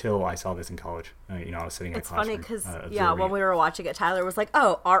that until I saw this in college. I was sitting in a classroom. It's funny because, when we were watching it, Tyler was like,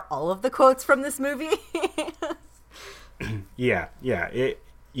 oh, are all of the quotes from this movie? Yeah.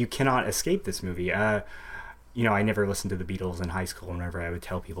 You cannot escape this movie. I never listened to the Beatles in high school. Whenever I would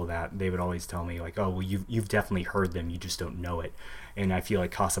tell people that, they would always tell me, like, oh, well, you've definitely heard them, you just don't know it. And I feel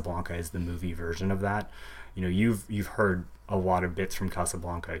like Casablanca is the movie version of that. You've heard a lot of bits from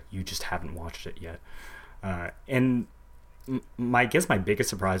Casablanca, you just haven't watched it yet. And I guess my biggest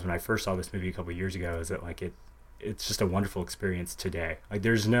surprise when I first saw this movie a couple years ago is that, like, it's just a wonderful experience today. Like,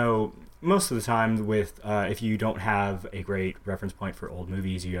 there's most of the time with, if you don't have a great reference point for old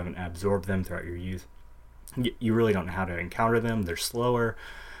movies, you haven't absorbed them throughout your youth, you really don't know how to encounter them. They're slower.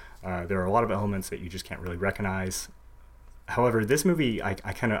 There are a lot of elements that you just can't really recognize. However, this movie, I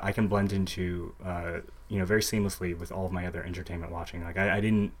can blend into, very seamlessly with all of my other entertainment watching. Like,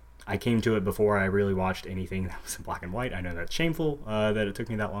 I came to it before I really watched anything that was in black and white. I know that's shameful, that it took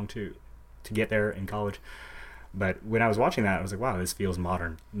me that long to get there in college. But when I was watching that, I was like, wow, this feels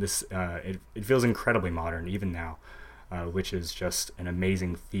modern. It feels incredibly modern, even now, which is just an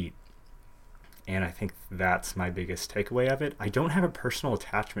amazing feat. And I think that's my biggest takeaway of it. I don't have a personal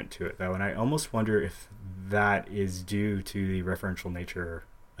attachment to it, though, and I almost wonder if that is due to the referential nature.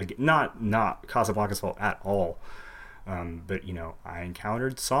 Like, not Casablanca's fault at all. But, I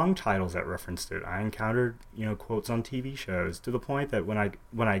encountered song titles that referenced it. I encountered, quotes on TV shows, to the point that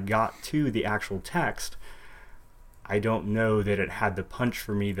when I got to the actual text, I don't know that it had the punch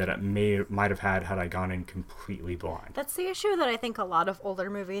for me that it might have had I gone in completely blind. That's the issue that I think a lot of older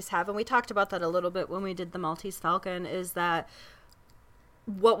movies have, and we talked about that a little bit when we did The Maltese Falcon, is that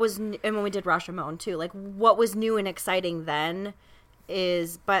and when we did Rashomon too, like, what was new and exciting then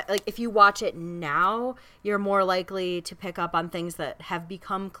but like, if you watch it now, you're more likely to pick up on things that have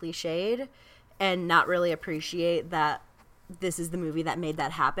become cliched and not really appreciate that this is the movie that made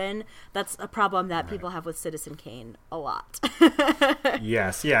that happen. That's a problem that people have with Citizen Kane a lot.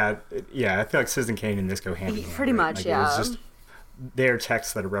 Yes, yeah. I feel like Citizen Kane and this go hand in hand. Pretty much, like, yeah. It's just, they're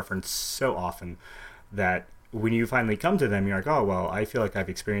texts that are referenced so often that when you finally come to them, you're like, oh, well, I feel like I've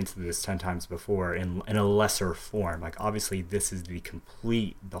experienced this 10 times before in a lesser form. Like, obviously, this is the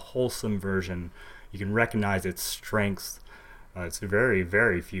wholesome version. You can recognize its strengths. It's very,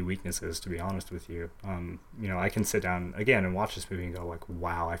 very few weaknesses, to be honest with you. I can sit down again and watch this movie and go, like,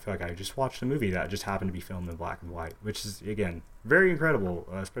 wow, I feel like I just watched a movie that just happened to be filmed in black and white, which is, again, very incredible,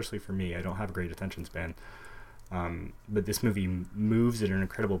 especially for me. I don't have a great attention span. But this movie moves at an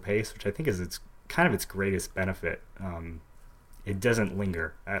incredible pace, which I think is its greatest benefit. It doesn't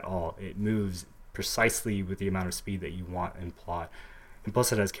linger at all. It moves precisely with the amount of speed that you want in plot. And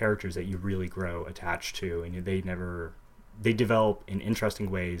plus, it has characters that you really grow attached to, and they develop in interesting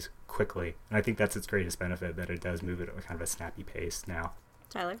ways quickly. And I think that's its greatest benefit, that it does move at a kind of a snappy pace now.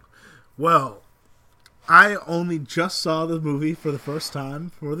 Tyler? Well, I only just saw the movie for the first time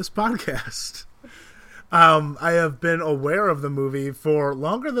for this podcast. I have been aware of the movie for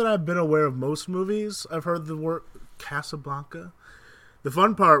longer than I've been aware of most movies. I've heard the word Casablanca. The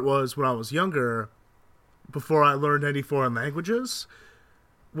fun part was when I was younger, before I learned any foreign languages,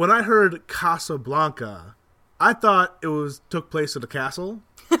 when I heard Casablanca, I thought it took place at a castle.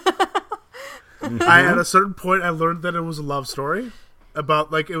 Mm-hmm. At a certain point, I learned that it was a love story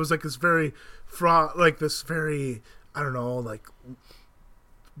about, like, it was like this very I don't know, like,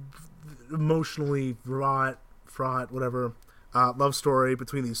 emotionally fraught, whatever, love story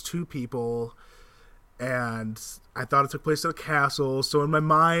between these two people. and I thought it took place in a castle. So in my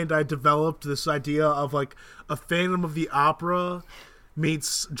mind, I developed this idea of like a Phantom of the Opera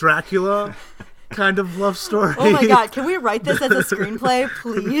meets Dracula kind of love story. Oh my god, can we write this as a screenplay,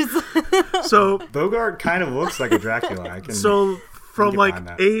 please? So Bogart kind of looks like a Dracula. From like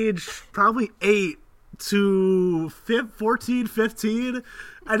age probably 8 to 14, 15,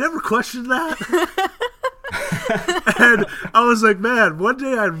 I never questioned that. And I was like, man, one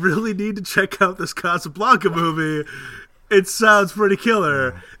day I really need to check out this Casablanca movie. It sounds pretty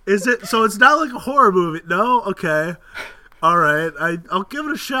killer. Is it? So it's not like a horror movie? No? Okay. All right. I'll give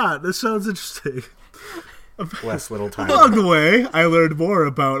it a shot. This sounds interesting. Less little time. Along the way, I learned more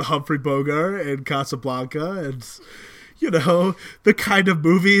about Humphrey Bogart and Casablanca and, the kind of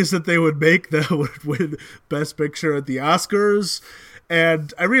movies that they would make that would win Best Picture at the Oscars.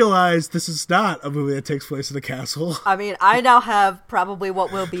 And I realized this is not a movie that takes place in a castle. I mean, I now have probably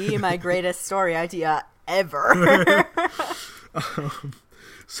what will be my greatest story idea ever.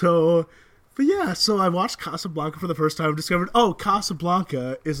 So I watched Casablanca for the first time and discovered,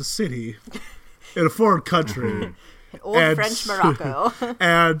 Casablanca is a city in a foreign country. Old French Morocco.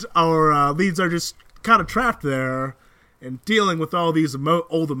 And our leads are just kind of trapped there and dealing with all these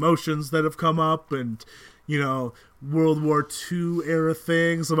old emotions that have come up and, World War II era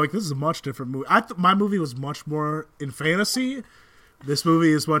things. I'm like, this is a much different movie. My movie was much more in fantasy. This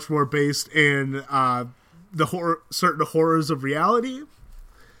movie is much more based in certain horrors of reality.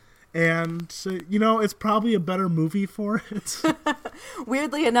 And, it's probably a better movie for it.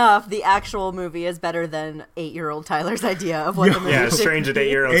 Weirdly enough, the actual movie is better than 8-year-old Tyler's idea of what the movie is. Yeah, strange that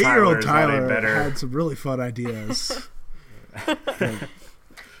 8-year-old Tyler had some really fun ideas.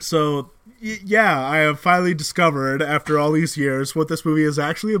 So, I have finally discovered, after all these years, what this movie is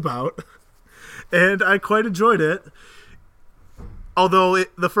actually about. And I quite enjoyed it. Although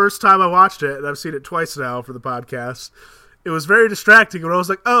the first time I watched it, and I've seen it twice now for the podcast, it was very distracting when I was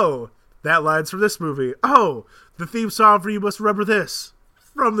like, oh, that line's from this movie. Oh, the theme song for You Must Remember This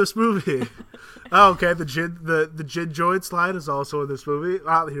from this movie. Oh, okay, the gin joints line is also in this movie.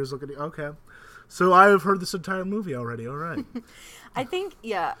 He was looking. Okay. So I have heard this entire movie already. All right. I think,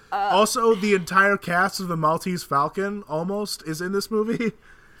 yeah. Also, the entire cast of the Maltese Falcon almost is in this movie.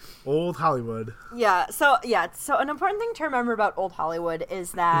 Old Hollywood. Yeah, so an important thing to remember about Old Hollywood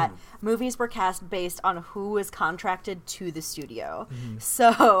is that movies were cast based on who was contracted to the studio. Mm-hmm.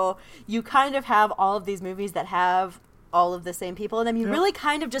 So you kind of have all of these movies that have all of the same people in them. You really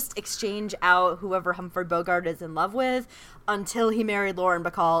kind of just exchange out whoever Humphrey Bogart is in love with until he married Lauren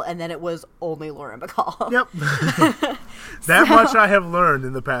Bacall, and then it was only Lauren Bacall. Yep. That much I have learned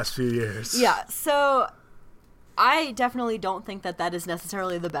in the past few years. Yeah, so I definitely don't think that is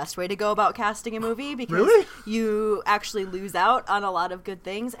necessarily the best way to go about casting a movie, because you actually lose out on a lot of good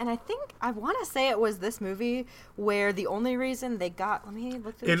things. And I want to say it was this movie where the only reason they got, let me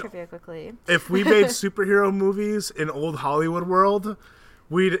look through the trivia quickly. If we made superhero movies in Old Hollywood world,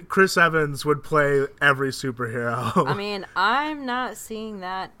 Chris Evans would play every superhero. I mean, I'm not seeing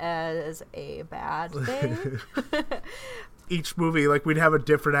that as a bad thing. Each movie, like, we'd have a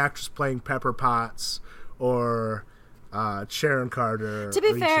different actress playing Pepper Potts or Sharon Carter. To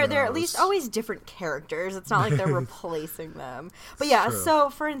be fair, they're at least always different characters. It's not like they're replacing them. But yeah, so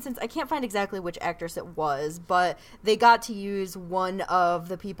for instance, I can't find exactly which actress it was, but they got to use one of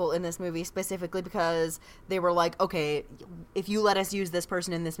the people in this movie specifically because they were like, okay, if you let us use this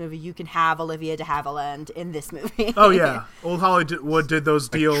person in this movie, you can have Olivia de Havilland in this movie. Oh yeah, Old Hollywood did those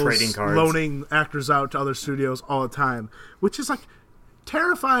deals, trading cards, loaning actors out to other studios all the time, which is like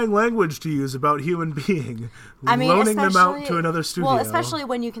terrifying language to use about human being. I mean, loaning them out to another studio. Well, especially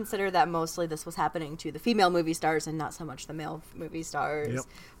when you consider that mostly this was happening to the female movie stars and not so much the male movie stars,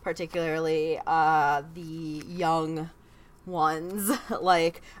 particularly the young ones.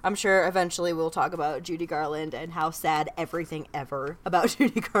 Like, I'm sure eventually we'll talk about Judy Garland and how sad everything ever about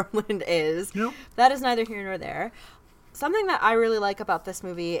Judy Garland is. Yep. That is neither here nor there. Something that I really like about this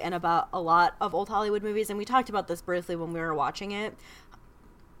movie and about a lot of Old Hollywood movies, and we talked about this briefly when we were watching it,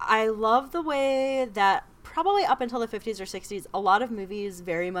 I love the way that probably up until the 50s or 60s, a lot of movies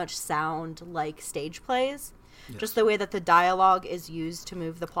very much sound like stage plays. Yes. Just the way that the dialogue is used to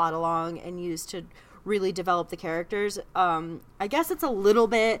move the plot along and used to really develop the characters. I guess it's a little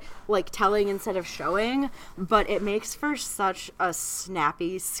bit like telling instead of showing, but it makes for such a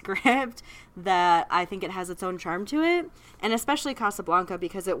snappy script that I think it has its own charm to it. And especially Casablanca,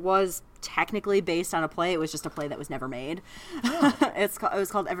 because it was technically based on a play. It was just a play that was never made. Oh. It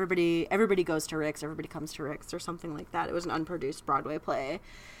was called Everybody Goes to Rick's, Everybody Comes to Rick's, or something like that. It was an unproduced Broadway play,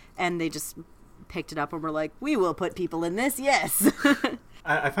 and they just picked it up and were like, we will put people in this, yes.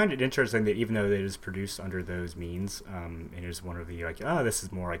 I find it interesting that even though it is produced under those means, it is one of the like, this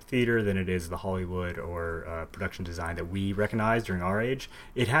is more like theater than it is the Hollywood or production design that we recognize during our age.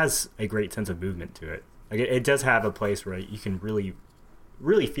 It has a great sense of movement to it. Like it does have a place where you can really,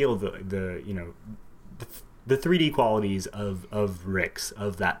 really feel the 3D qualities of Rick's,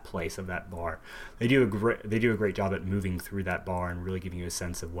 of that place, of that bar. They do a great job at moving through that bar and really giving you a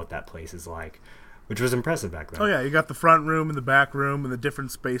sense of what that place is like, which was impressive back then. Oh yeah, you got the front room and the back room and the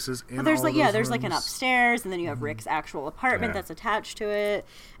different spaces in there's all like of those there's rooms. like an upstairs, and then you have Rick's actual apartment that's attached to it.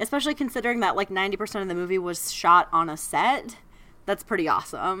 Especially considering that like 90% of the movie was shot on a set. That's pretty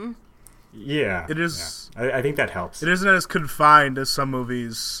awesome. Yeah, it is. Yeah. I think that helps. It isn't as confined as some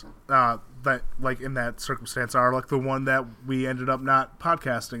movies that like in that circumstance are, like the one that we ended up not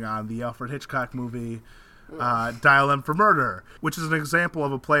podcasting on, the Alfred Hitchcock movie. Dial M for Murder, which is an example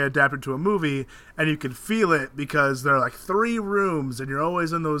of a play adapted to a movie, and you can feel it because there are like 3 rooms and you're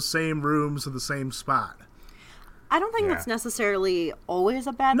always in those same rooms in the same spot. I don't think that's necessarily always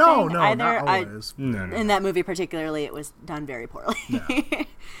a bad thing. No, either. not always. No. In that movie particularly, it was done very poorly. Yeah.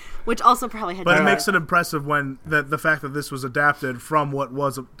 Which also probably had. But it makes it impressive when the fact that this was adapted from what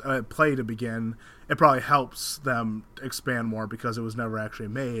was a play to begin. It probably helps them expand more because it was never actually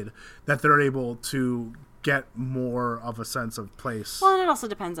made. That they're able to get more of a sense of place. Well, and it also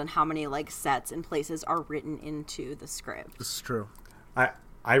depends on how many like sets and places are written into the script. This is true.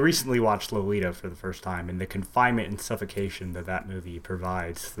 I recently watched Lolita for the first time, and the confinement and suffocation that movie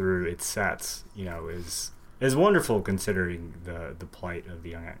provides through its sets, is wonderful considering the plight of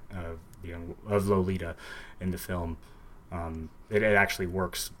Lolita in the film. It actually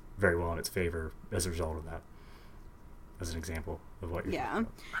works very well in its favor as a result of that. As an example of what you're talking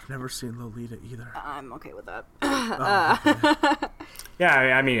about. I've never seen Lolita either. I'm okay with that. Okay.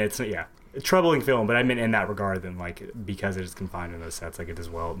 Yeah, I mean, it's a troubling film, but I mean in that regard, then like because it is confined in those sets, like it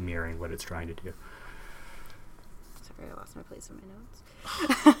is well mirroring what it's trying to do. Sorry, I lost my place in my notes.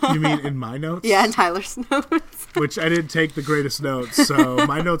 You mean in my notes? Yeah, in Tyler's notes. Which I didn't take the greatest notes, so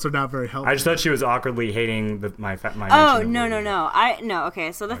my notes are not very helpful. I just thought she was awkwardly hating my. Oh no.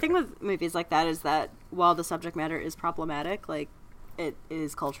 Okay, so the thing with movies like that is that while the subject matter is problematic, like it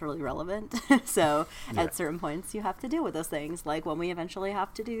is culturally relevant. So at certain points, you have to deal with those things, like when we eventually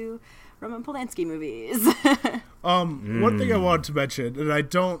have to do Roman Polanski movies. One thing I wanted to mention,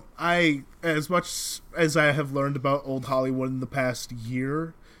 and as much as I have learned about old Hollywood in the past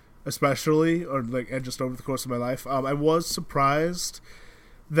year, especially, and just over the course of my life, I was surprised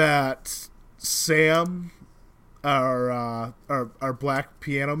that Sam, our black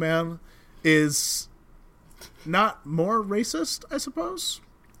piano man, is not more racist, I suppose.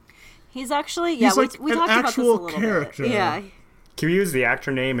 He's actually, He's we like talked an about actual this a little character. bit. Yeah. Can we use the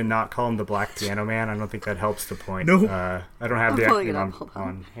actor name and not call him the Black Piano Man? I don't think that helps the point. No. I don't have the actor name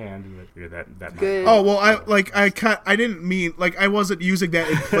on hand. That Good. Oh well, I didn't mean I wasn't using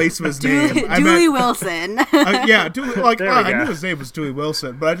that in place of his name. Dewey Wilson. Dewey. I go. knew his name was Dewey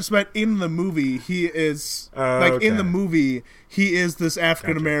Wilson, but I just meant in the movie he is okay. in the movie he is this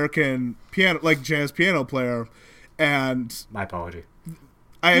African American piano jazz piano player, and my apology.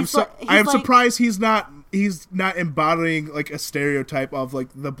 I am surprised he's not embodying a stereotype of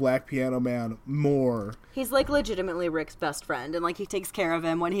the black piano man more. He's legitimately Rick's best friend, and he takes care of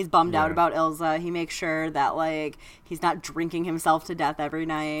him when he's bummed out about Ilsa. He makes sure that he's not drinking himself to death every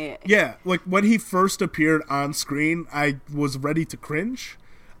night. Yeah, when he first appeared on screen, I was ready to cringe.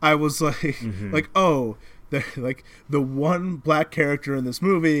 I was oh, the one black character in this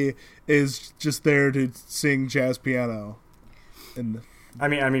movie is just there to sing jazz piano. And I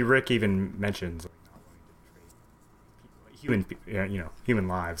mean, Rick even mentions human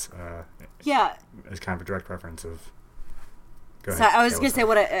lives. As kind of a direct reference of. Go ahead. So I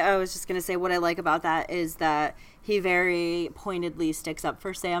was just gonna say what I like about that is that he very pointedly sticks up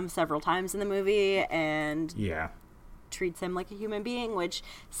for Sam several times in the movie and treats him like a human being, which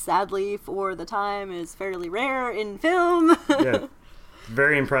sadly for the time is fairly rare in film. Yeah.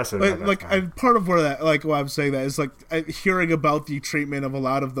 Very impressive. Part of where that, why I'm saying that is hearing about the treatment of a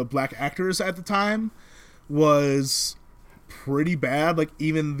lot of the black actors at the time was pretty bad.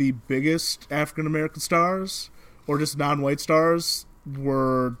 Even the biggest African American stars or just non-white stars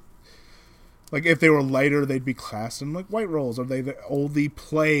were if they were lighter, they'd be classed in white roles, or they'd only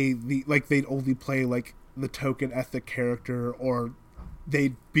play the token ethnic character, or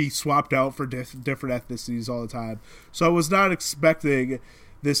they'd be swapped out for different ethnicities all the time. So I was not expecting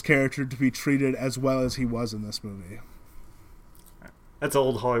this character to be treated as well as he was in this movie. That's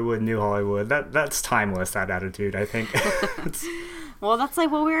old Hollywood, new Hollywood. That's timeless, that attitude, I think. Well, that's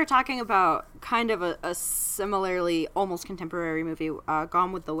like what we were talking about, kind of a similarly almost contemporary movie,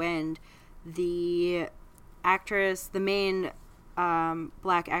 Gone with the Wind. The actress, the main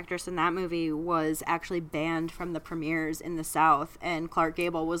black actress in that movie was actually banned from the premieres in the South, and Clark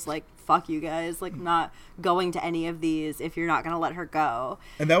Gable was like, fuck you guys, like, not going to any of these if you're not going to let her go.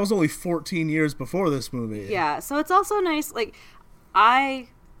 And that was only 14 years before this movie. Yeah, so it's also nice, like, I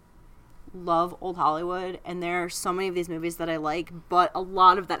love old Hollywood, and there are so many of these movies that I like, but a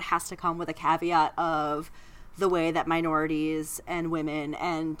lot of that has to come with a caveat of the way that minorities and women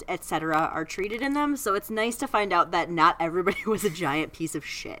and etc. are treated in them. So it's nice to find out that not everybody was a giant piece of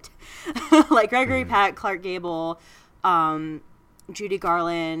shit. Like Gregory Peck, Clark Gable, Judy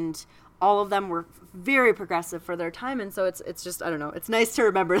Garland, all of them were very progressive for their time, and so it's just, I don't know, it's nice to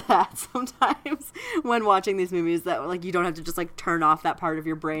remember that sometimes when watching these movies, that like you don't have to just like turn off that part of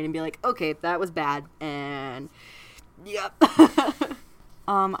your brain and be like, okay, that was bad, and yep.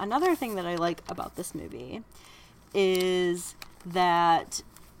 Another thing that I like about this movie is that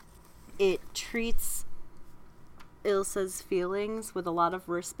it treats Ilsa's feelings with a lot of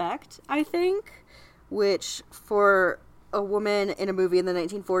respect, I think, which for a woman in a movie in the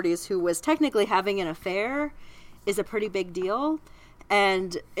 1940s who was technically having an affair is a pretty big deal.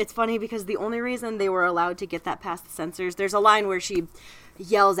 And it's funny because the only reason they were allowed to get that past the censors, there's a line where she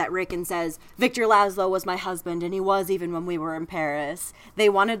yells at Rick and says, Victor Laszlo was my husband, and he was even when we were in Paris. They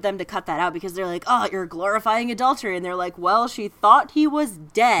wanted them to cut that out because they're like, oh, you're glorifying adultery. And they're like, well, she thought he was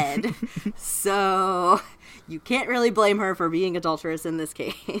dead. So you can't really blame her for being adulterous in this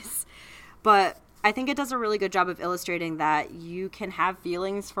case. But I think it does a really good job of illustrating that you can have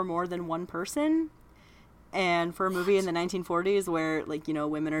feelings for more than one person. And for a movie in the 1940s where, like, you know,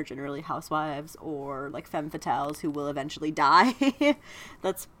 women are generally housewives or, like, femme fatales who will eventually die,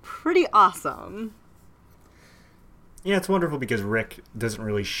 that's pretty awesome. Yeah, it's wonderful because Rick doesn't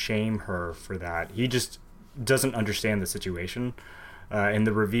really shame her for that. He just doesn't understand the situation. And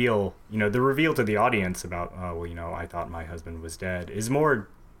the reveal to the audience about, oh, well, you know, I thought my husband was dead is more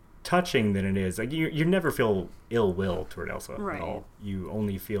touching than it is. Like, you never feel ill will toward Elsa at all. You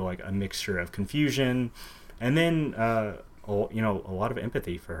only feel like a mixture of confusion and then a lot of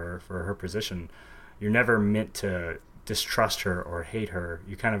empathy for her position. You're never meant to distrust her or hate her.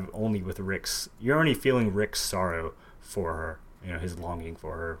 You kind of you're only feeling Rick's sorrow for her, you know, his longing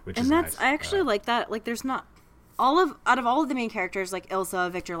for her, which is nice. I actually like that. Like, there's not out of all of the main characters, like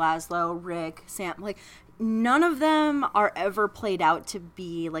Ilsa, Victor Laszlo, Rick, Sam, like, none of them are ever played out to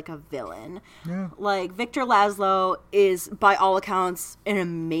be like a villain. Yeah. Like, Victor Laszlo is, by all accounts, an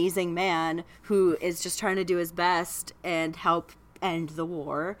amazing man who is just trying to do his best and help end the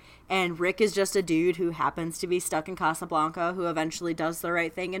war. And Rick is just a dude who happens to be stuck in Casablanca, who eventually does the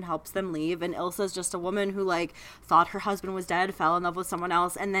right thing and helps them leave. And Ilsa's just a woman who, like, thought her husband was dead, fell in love with someone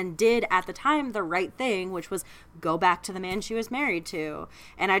else, and then did, at the time, the right thing, which was go back to the man she was married to.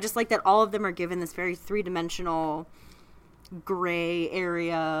 And I just like that all of them are given this very three-dimensional gray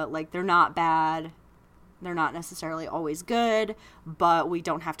area. Like, they're not bad, they're not necessarily always good, but we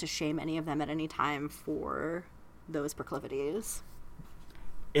don't have to shame any of them at any time for those proclivities.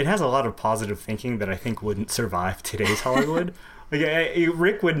 It has a lot of positive thinking that I think wouldn't survive today's Hollywood.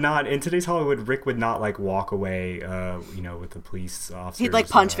 Rick would not, in today's Hollywood, like walk away, with the police officers. He'd like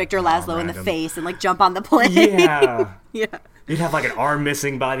punch Victor Laszlo in the face and like jump on the plane. Yeah. Yeah. He'd have like an arm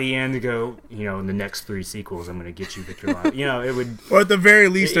missing by the end to go, you know, in the next 3 sequels, I'm going to get you, Victor Laszlo. You know, it would. Or at the very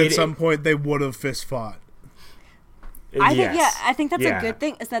least, at some point, they would have fist fought. I think that's a good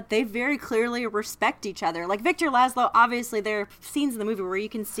thing, is that they very clearly respect each other. Like, Victor Laszlo, obviously there are scenes in the movie where you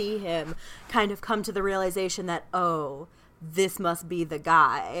can see him kind of come to the realization that, oh, this must be the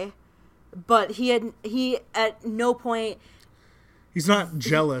guy. But he at no point, he's not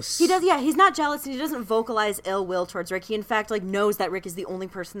jealous. He's not jealous, and he doesn't vocalize ill will towards Rick. He in fact like knows that Rick is the only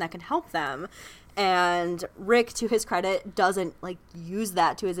person that can help them. And Rick, to his credit, doesn't like use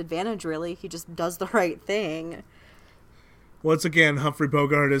that to his advantage really. He just does the right thing. Once again, Humphrey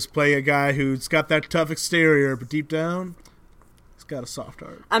Bogart is playing a guy who's got that tough exterior, but deep down, he's got a soft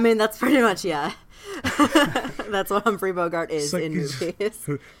heart. I mean, that's pretty much, yeah. That's what Humphrey Bogart is in movies.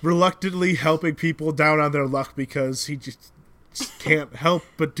 Reluctantly helping people down on their luck because he just can't help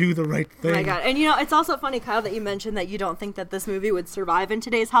but do the right thing. Oh my God. And you know, it's also funny, Kyle, that you mentioned that you don't think that this movie would survive in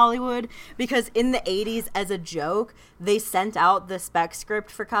today's Hollywood, because in the 80s, as a joke, they sent out the spec script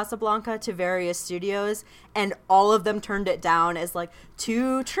for Casablanca to various studios, and all of them turned it down as like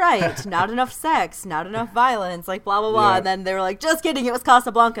too trite, not enough sex, not enough violence, like blah blah blah. Yeah. And then they were like, just kidding, it was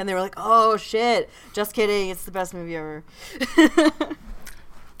Casablanca. And they were like, oh shit, just kidding, it's the best movie ever.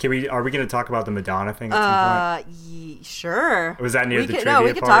 Are we going to talk about the Madonna thing at some point? Sure. Was that near the trivia No,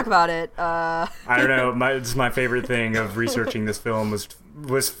 we could part? talk about it. I don't know. My favorite thing of researching this film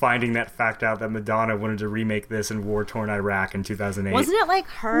was finding that fact out that Madonna wanted to remake this in war-torn Iraq in 2008. Wasn't it like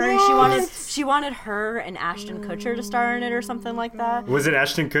her? What? She wanted her and Ashton Kutcher to star in it or something like that. Was it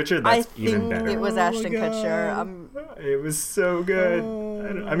Ashton Kutcher? That's even better. It was Ashton Kutcher. It was so good.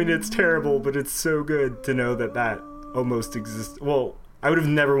 I mean, it's terrible, but it's so good to know that almost exists. Well, I would have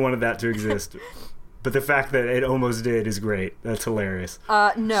never wanted that to exist. But the fact that it almost did is great. That's hilarious.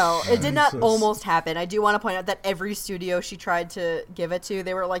 No, it did not almost happen. I do want to point out that every studio she tried to give it to,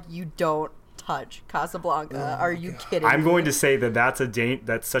 they were like, you don't touch Casablanca. Are you kidding me? I'm going to say that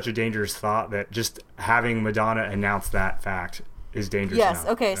that's such a dangerous thought that just having Madonna announce that fact is dangerous. Yes,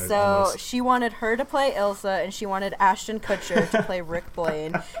 now. okay, so she wanted her to play Ilsa, and she wanted Ashton Kutcher to play Rick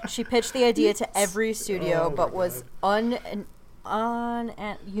Blaine. She pitched the idea to every studio, but was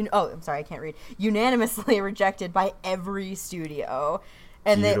unanimously rejected by every studio,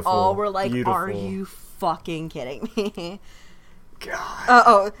 and Beautiful. they all were like, Beautiful. "Are you fucking kidding me?"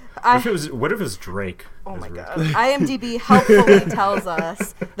 God. What if it was Drake? Oh my god. IMDb helpfully tells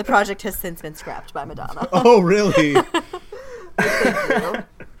us the project has since been scrapped by Madonna. Oh, really? Thank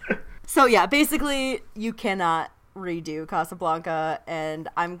you. So yeah, basically you cannot redo Casablanca, and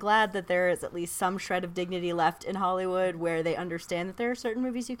I'm glad that there is at least some shred of dignity left in Hollywood where they understand that there are certain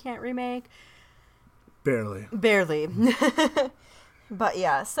movies you can't remake. Barely. But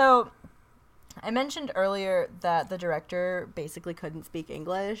yeah, so I mentioned earlier that the director basically couldn't speak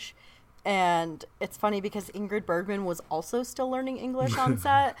English, and it's funny because Ingrid Bergman was also still learning English on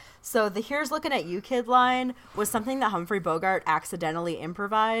set. So the "Here's looking at you, kid" line was something that Humphrey Bogart accidentally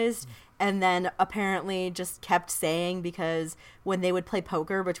improvised and then apparently just kept saying because when they would play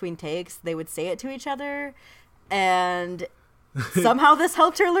poker between takes, they would say it to each other, and somehow this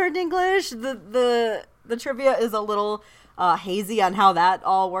helped her learn English. The trivia is a little hazy on how that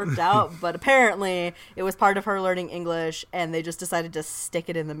all worked out, but apparently it was part of her learning English, and they just decided to stick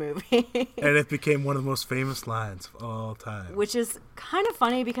it in the movie. And it became one of the most famous lines of all time. Which is kind of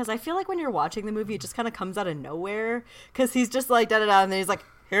funny because I feel like when you're watching the movie, it just kind of comes out of nowhere because he's just like da-da-da, and then he's like,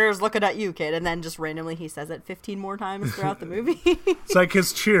 "Here's looking at you, kid," and then just randomly he says it 15 more times throughout the movie. It's like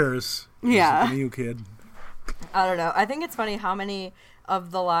his cheers. Yeah. Here's looking at you, kid. I don't know. I think it's funny how many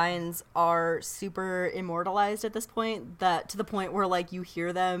of the lines are super immortalized at this point, that to the point where like you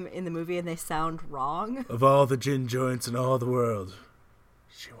hear them in the movie and they sound wrong. Of all the gin joints in all the world,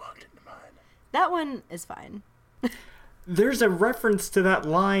 she walked into mine. That one is fine. There's a reference to that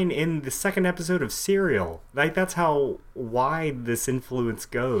line in the second episode of Serial. Like, that's how wide this influence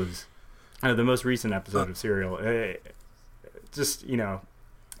goes. The most recent episode of Serial. Just,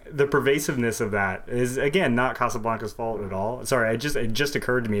 the pervasive of that is, again, not Casablanca's fault at all. Sorry, it just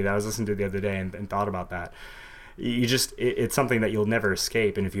occurred to me that I was listening to it the other day and thought about that. It's something that you'll never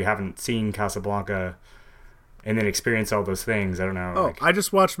escape, and if you haven't seen Casablanca and then experience all those things, I don't know. I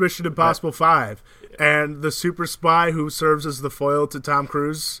just watched Mission Impossible 5, and the super spy who serves as the foil to Tom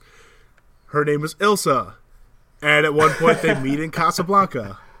Cruise, her name is Ilsa, and at one point they meet in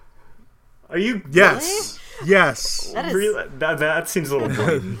Casablanca. Are you? Yes. Really? Yes. That seems a little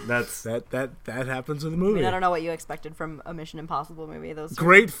blatant. That happens in the movie. I mean, I don't know what you expected from a Mission Impossible movie. Those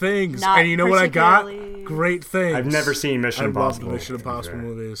great things, and you know what I got? Great things. I've never seen Mission Impossible. I love Mission Impossible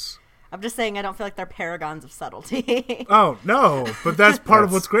movies. I'm just saying I don't feel like they're paragons of subtlety. Oh, no, but that's part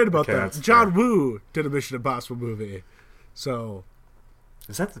of what's great about them. John Woo did a Mission Impossible movie, so...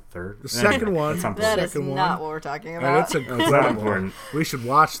 Is that the third? The second one. That is not what we're talking about. That's not important. We should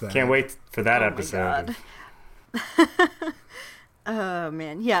watch that. Can't wait for that episode. Oh,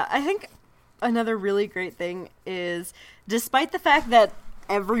 man. Yeah, I think another really great thing is, despite the fact that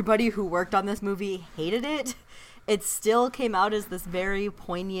everybody who worked on this movie hated it, it still came out as this very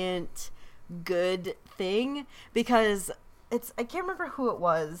poignant, good thing, because I can't remember who it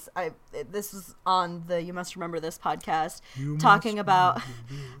was. This was on the You Must Remember This podcast, talking about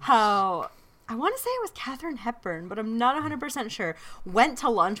how, I want to say it was Katharine Hepburn, but I'm not 100% sure, went to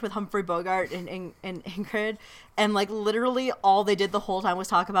lunch with Humphrey Bogart and Ingrid, and like literally all they did the whole time was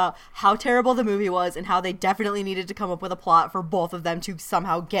talk about how terrible the movie was and how they definitely needed to come up with a plot for both of them to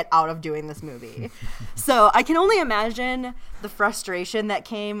somehow get out of doing this movie. So I can only imagine the frustration that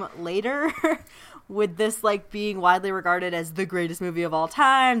came later with this like being widely regarded as the greatest movie of all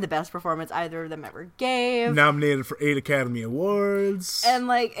time, the best performance either of them ever gave, nominated for 8 Academy Awards. And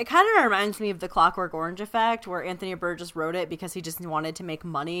like it kind of reminds me of the Clockwork Orange effect, where Anthony Burgess wrote it because he just wanted to make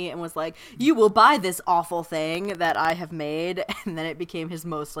money and was like, you will buy this awful thing that I have made, and then it became his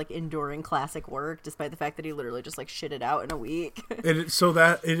most like enduring classic work, despite the fact that he literally just like shit it out in a week. So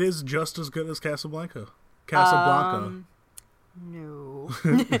that it is just as good as Casablanca. No.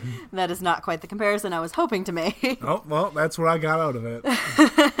 That is not quite the comparison I was hoping to make. Oh, well, that's what I got out of it.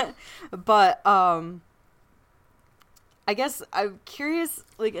 But I guess I'm curious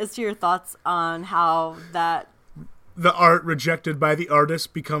like as to your thoughts on how that the art rejected by the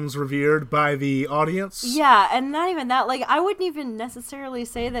artist becomes revered by the audience. Yeah, and not even that. Like, I wouldn't even necessarily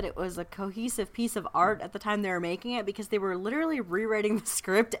say that it was a cohesive piece of art at the time they were making it, because they were literally rewriting the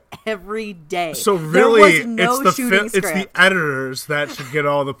script every day. So really, there was no it's the editors that should get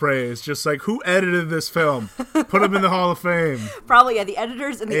all the praise. Just like, who edited this film? Put them in the Hall of Fame. Probably, yeah, the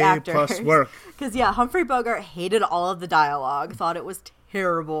editors and the actors. A+ work. Because, yeah, Humphrey Bogart hated all of the dialogue, thought it was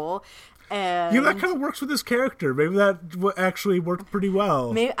terrible. And that kind of works with his character. Maybe that actually worked pretty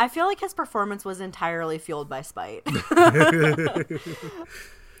well. I feel like his performance was entirely fueled by spite. That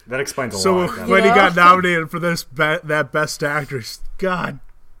explains a lot. So when he got nominated for that Best Actor, God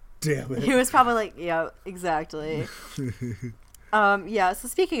damn it. He was probably like, yeah, exactly. So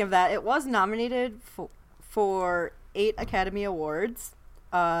speaking of that, it was nominated for 8 Academy Awards.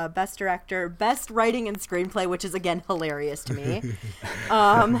 Best Director, Best Writing and Screenplay, which is again hilarious to me. It's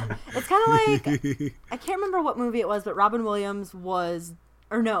kind of like, I can't remember what movie it was, but Robin Williams was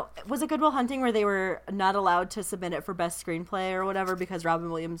it Good Will Hunting, where they were not allowed to submit it for Best Screenplay or whatever because Robin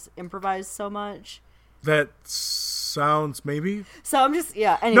Williams improvised so much? That sounds maybe. So I'm just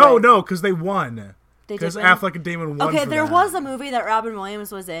anyway. No, because they won. Because Affleck and Damon won. Okay, there was a movie that Robin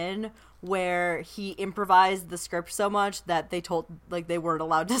Williams was in where he improvised the script so much that they weren't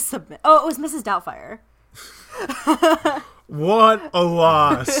allowed to submit. Oh, it was Mrs. Doubtfire. What a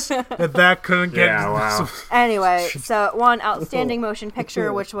loss that couldn't get. Yeah, wow. Anyway, so won Outstanding Motion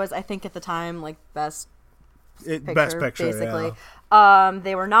Picture, which was I think at the time like Best Picture, basically. Yeah.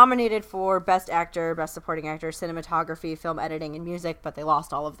 They were nominated for Best Actor, Best Supporting Actor, Cinematography, Film Editing, and Music, but they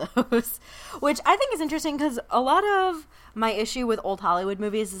lost all of those, which I think is interesting because a lot of my issue with old Hollywood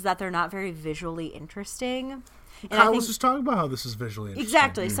movies is that they're not very visually interesting. And I was just talking about how this is visually interesting.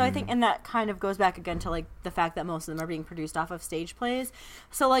 Exactly. So I think, and that kind of goes back again to like the fact that most of them are being produced off of stage plays.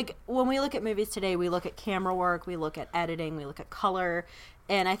 So like when we look at movies today, we look at camera work, we look at editing, we look at color.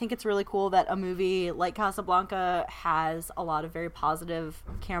 And I think it's really cool that a movie like Casablanca has a lot of very positive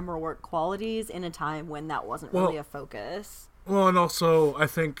camera work qualities in a time when that wasn't really a focus. Well, and also I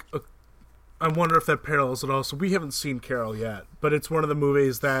think I wonder if that parallels it also. We haven't seen Carol yet, but it's one of the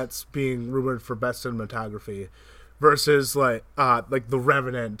movies that's being rumored for best cinematography versus like The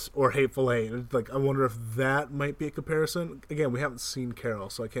Revenant or Hateful Eight. Like I wonder if that might be a comparison. Again, we haven't seen Carol,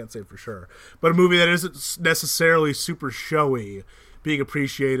 so I can't say for sure. But a movie that isn't necessarily super showy being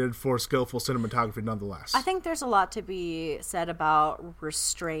appreciated for skillful cinematography nonetheless. I think there's a lot to be said about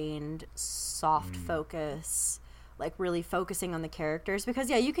restrained, soft focus, like really focusing on the characters. Because,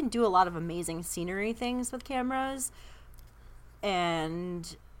 yeah, you can do a lot of amazing scenery things with cameras.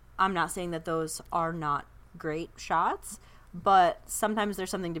 And I'm not saying that those are not great shots. But sometimes there's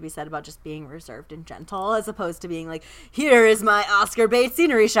something to be said about just being reserved and gentle as opposed to being like, here is my Oscar bait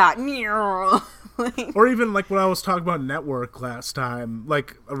scenery shot. Or even like what I was talking about Network last time,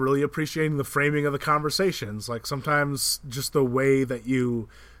 like really appreciating the framing of the conversations. Like sometimes just the way that you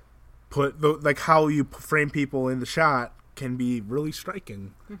put, like how you frame people in the shot can be really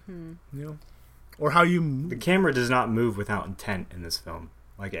striking. Mm-hmm. You know? Or how you move. The camera does not move without intent in this film.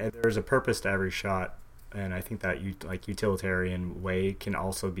 Like there's a purpose to every shot. And I think that utilitarian way can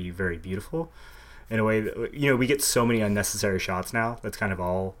also be very beautiful in a way that, we get so many unnecessary shots now. That's kind of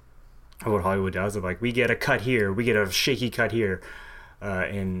all what Hollywood does. Of like, we get a cut here, we get a shaky cut here.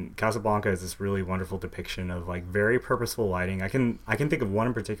 And Casablanca is this really wonderful depiction of like very purposeful lighting. I can think of one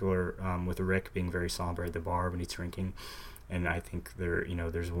in particular with Rick being very somber at the bar when he's drinking. And I think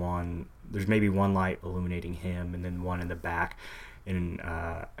there's maybe one light illuminating him and then one in the back. And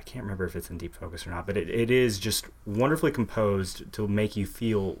I can't remember if it's in deep focus or not, but it is just wonderfully composed to make you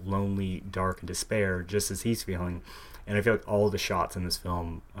feel lonely, dark, and despair, just as he's feeling. And I feel like all the shots in this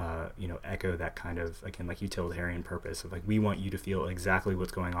film, echo that kind of, again, like utilitarian purpose of like, we want you to feel exactly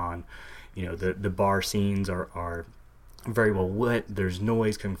what's going on. The bar scenes are very well lit. There's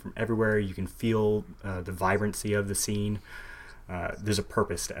noise coming from everywhere. You can feel the vibrancy of the scene. there's a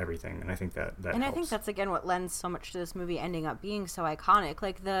purpose to everything, and I think that and helps. I think that's again what lends so much to this movie ending up being so iconic.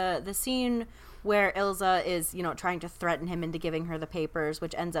 Like the scene where Ilsa is, you know, trying to threaten him into giving her the papers,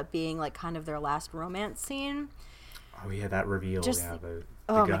 which ends up being like kind of their last romance scene. Oh yeah, that reveal. Just, yeah, the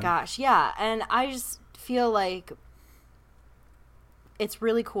oh gun. my gosh, yeah. And I just feel like it's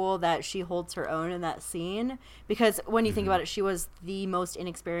really cool that she holds her own in that scene, because when you think about it, she was the most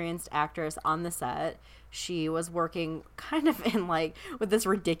inexperienced actress on the set. She was working kind of in like with this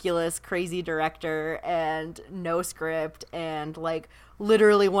ridiculous, crazy director and no script and like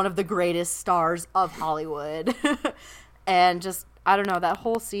literally one of the greatest stars of Hollywood. And just, I don't know, that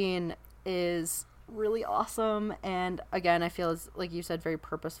whole scene is really awesome. And again, I feel it's, like you said, very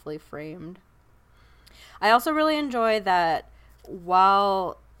purposefully framed. I also really enjoy that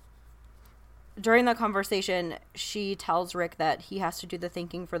while during the conversation, she tells Rick that he has to do the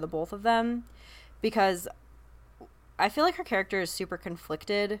thinking for the both of them, because I feel like her character is super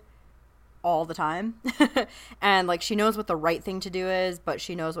conflicted all the time. And like she knows what the right thing to do is, but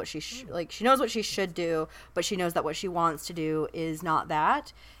she knows what she knows what she should do, but she knows that what she wants to do is not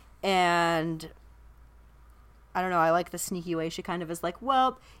that. And I don't know, I like the sneaky way she kind of is like,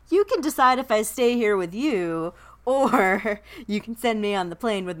 well, you can decide if I stay here with you, or you can send me on the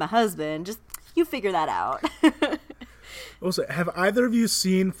plane with my husband. Just, you figure that out. Also, have either of you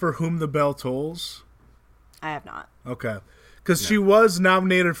seen For Whom the Bell Tolls? I have not. Okay. Because she was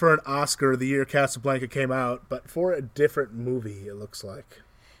nominated for an Oscar the year Casablanca came out, but for a different movie, it looks like.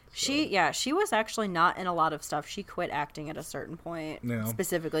 She was actually not in a lot of stuff. She quit acting at a certain point,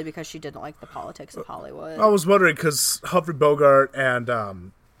 specifically because she didn't like the politics of Hollywood. I was wondering, because Humphrey Bogart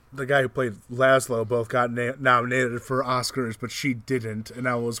and the guy who played Laszlo both got nominated for Oscars, but she didn't. And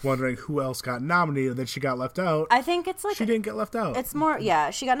I was wondering who else got nominated that she got left out. I think it's like... She didn't get left out. It's more... Yeah,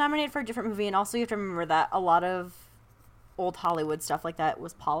 she got nominated for a different movie, and also you have to remember that a lot of old Hollywood stuff like that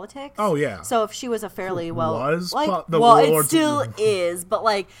was politics. Oh, yeah. So if she was a fairly it still is, but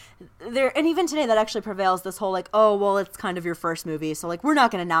like there, and even today that actually prevails, this whole like, oh well, it's kind of your first movie, so like we're not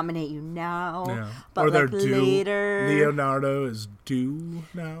going to nominate you now, but or like they're due. later. Leonardo is due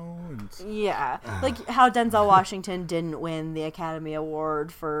now. Yeah, like how Denzel Washington didn't win the Academy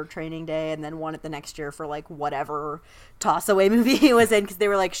Award for Training Day and then won it the next year for like whatever toss-away movie he was in, because they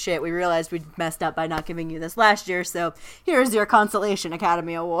were like, shit, we realized we messed up by not giving you this last year, so here's your consolation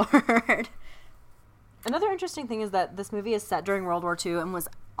Academy Award. Another interesting thing is that this movie is set during World War II and was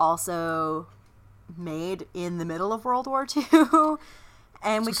also made in the middle of World War II.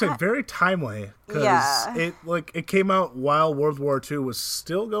 And we very timely, because it came out while World War II was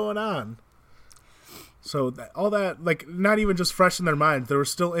still going on. So all that, like, not even just fresh in their minds, they were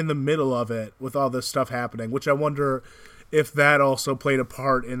still in the middle of it with all this stuff happening, which I wonder if that also played a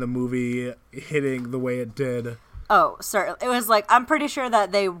part in the movie hitting the way it did. Oh, certainly. It was like, I'm pretty sure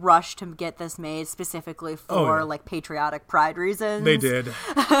that they rushed to get this made specifically for like patriotic pride reasons. They did.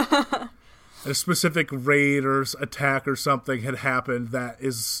 A specific raid or attack or something had happened that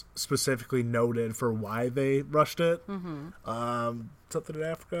is specifically noted for why they rushed it. Mm-hmm. Something in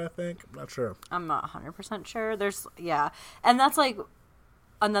Africa, I think. I'm not sure. I'm not 100% sure. And that's like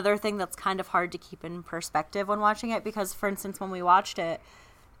another thing that's kind of hard to keep in perspective when watching it, because, for instance, when we watched it,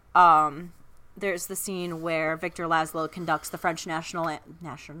 there's the scene where Victor Laszlo conducts the French national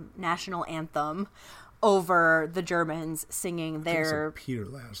anthem over the Germans singing their... Peter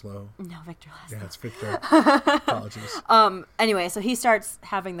Laszlo. No, Victor Laszlo. Yeah, it's Victor. Apologies. Anyway, so he starts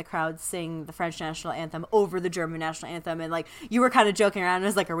having the crowd sing the French national anthem over the German national anthem, and like you were kind of joking around and I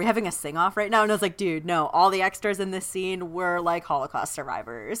was like, are we having a sing-off right now? And I was like, dude, no, all the extras in this scene were like Holocaust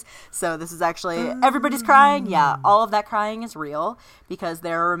survivors. So this is actually, everybody's crying. Yeah, all of that crying is real, because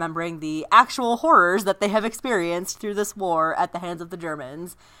they're remembering the actual horrors that they have experienced through this war at the hands of the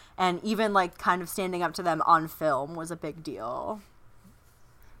Germans. And even, like, kind of standing up to them on film was a big deal.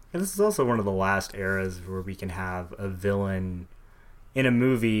 And this is also one of the last eras where we can have a villain in a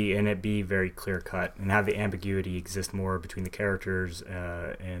movie and it be very clear-cut and have the ambiguity exist more between the characters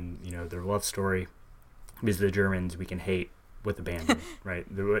and, you know, their love story. Because the Germans we can hate with abandon, right?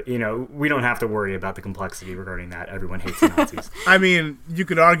 You know, we don't have to worry about the complexity regarding that. Everyone hates the Nazis. I mean, you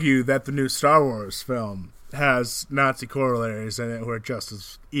could argue that the new Star Wars film has Nazi corollaries in it who are just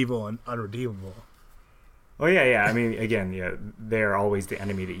as evil and unredeemable. Oh, yeah. I mean, again, they're always the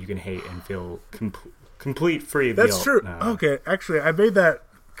enemy that you can hate and feel complete free of guilt. That's true. Okay, actually, I made that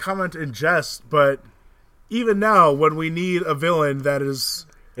comment in jest, but even now, when we need a villain that is...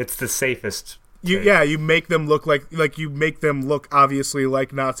 It's the safest. You make them look like you make them look obviously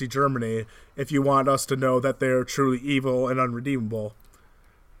like Nazi Germany if you want us to know that they're truly evil and unredeemable.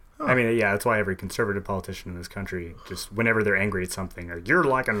 I mean, yeah, that's why every conservative politician in this country, just whenever they're angry at something, are, you're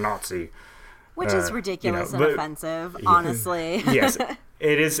like a Nazi. Which is ridiculous and offensive, yeah. honestly. Yes,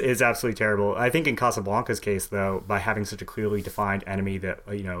 it is. It's absolutely terrible. I think in Casablanca's case, though, by having such a clearly defined enemy that,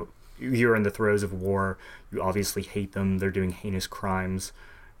 you're in the throes of war, you obviously hate them, they're doing heinous crimes,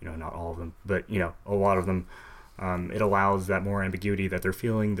 not all of them, but, a lot of them, it allows that more ambiguity that they're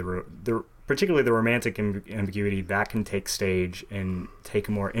feeling, particularly the romantic ambiguity, that can take stage and take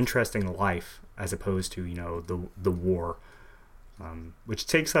a more interesting life as opposed to, the war. Which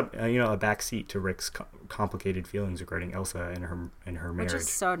takes up a back seat to Rick's complicated feelings regarding Elsa and her marriage. Which is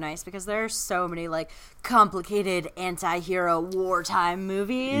so nice because there are so many complicated anti-hero wartime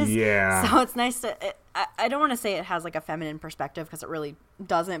movies. Yeah. So it's nice to. I don't want to say it has a feminine perspective because it really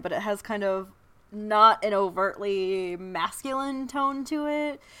doesn't, but it has kind of not an overtly masculine tone to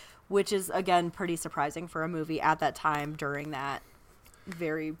it, which is again pretty surprising for a movie at that time during that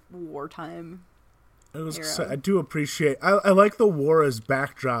very wartime. I do appreciate. I like the war as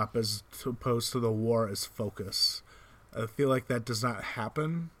backdrop as opposed to the war as focus. I feel like that does not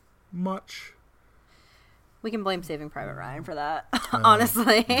happen much. We can blame Saving Private Ryan for that,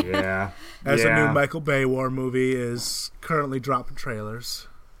 honestly. Yeah. A new Michael Bay war movie is currently dropping trailers.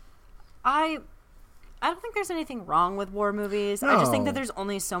 I don't think there's anything wrong with war movies. No. I just think that there's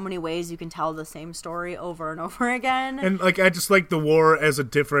only so many ways you can tell the same story over and over again. And I just like the war as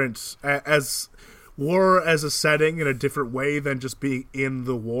war as a setting in a different way than just being in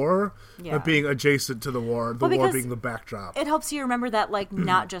the war, but being adjacent to the war, war being the backdrop. It helps you remember that,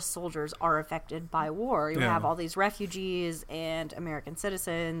 not just soldiers are affected by war. You have all these refugees and American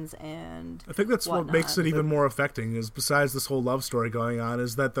citizens and I think that's what makes it even more affecting is besides this whole love story going on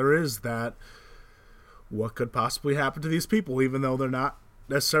is that there is that what could possibly happen to these people, even though they're not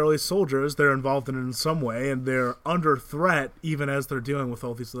necessarily soldiers, they're involved in some way, and they're under threat even as they're dealing with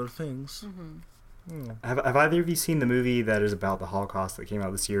all these other things. Mm-hmm. Have either of you seen the movie that is about the Holocaust that came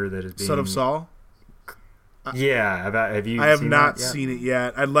out this year? That is being... Son of Saul? Yeah, have you? I have not seen it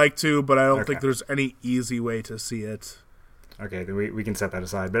yet. I'd like to, but I don't think there's any easy way to see it. Okay, then we can set that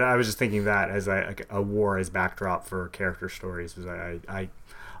aside. But I was just thinking that as a war as backdrop for character stories. Because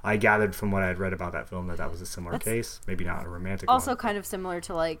I gathered from what I had read about that film that was a similar case. Maybe not a romantic also one. kind of similar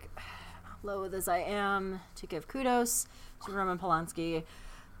to loath as I am to give kudos to Roman Polanski.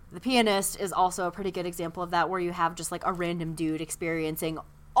 The Pianist is also a pretty good example of that, where you have just a random dude experiencing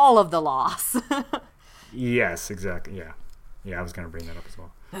all of the loss. Yes, exactly. Yeah, I was going to bring that up as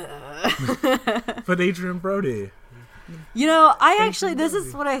well. But Adrian Brody. This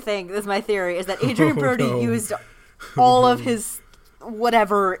is what I think. This is my theory, is that Adrian Brody used all of his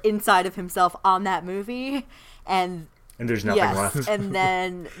whatever inside of himself on that movie. And there's nothing left. And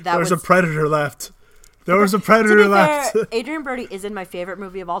then there's a predator left. There was a predator left. Fair, Adrian Brody is in my favorite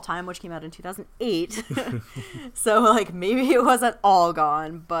movie of all time, which came out in 2008. So, maybe it wasn't all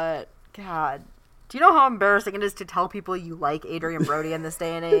gone, but God. Do you know how embarrassing it is to tell people you like Adrian Brody in this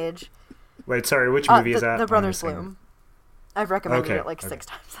day and age? Wait, sorry, which movie is that? The Brothers Bloom. I've recommended it 6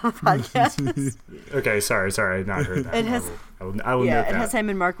 times on the podcast. Okay, sorry, I've not heard that. It has, I will note that. It has him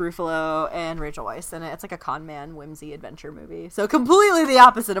and Mark Ruffalo and Rachel Weisz in it. It's like a con man whimsy adventure movie. So completely the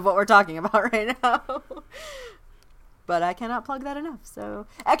opposite of what we're talking about right now. But I cannot plug that enough. So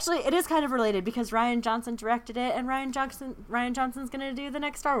actually, it is kind of related because Rian Johnson directed it, and Rian Johnson's going to do the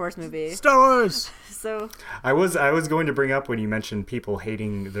next Star Wars movie. Star Wars. So I was going to bring up when you mentioned people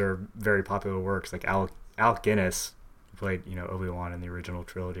hating their very popular works, like Alec Guinness, who played Obi-Wan in the original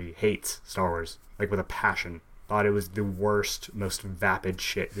trilogy, hates Star Wars with a passion. Thought it was the worst, most vapid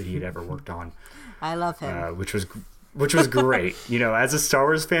shit that he had ever worked on. I love him, which was great. As a Star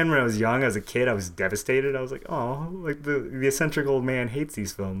Wars fan when I was young, as a kid, I was devastated. I was like, oh, the eccentric old man hates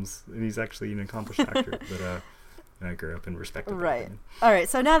these films, and he's actually an accomplished actor. But I grew up and respected that. Right. All right,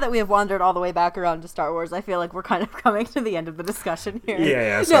 so now that we have wandered all the way back around to Star Wars, I feel like we're kind of coming to the end of the discussion here.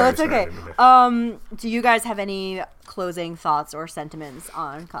 Yeah, sorry, no, that's okay. Do you guys have any closing thoughts or sentiments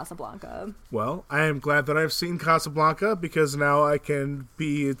on Casablanca? Well, I am glad that I've seen Casablanca because now I can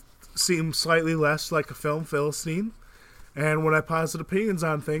seem slightly less like a film Philistine. And when I posit opinions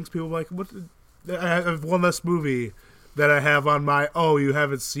on things, people are like, "What?" I have one less movie that I have on my "Oh, you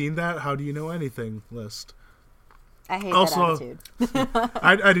haven't seen that? How do you know anything?" list. I hate that attitude.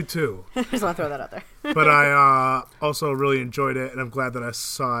 I do too. I just want to throw that out there. But I also really enjoyed it, and I'm glad that I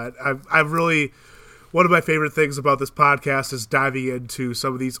saw it. I've really one of my favorite things about this podcast is diving into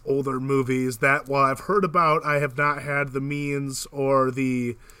some of these older movies that, while I've heard about, I have not had the means or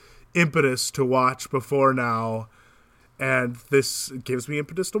the impetus to watch before now. And this gives me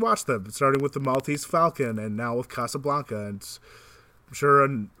impetus to watch them, starting with The Maltese Falcon and now with Casablanca. And sure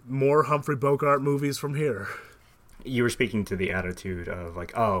more Humphrey Bogart movies from here. You were speaking to the attitude of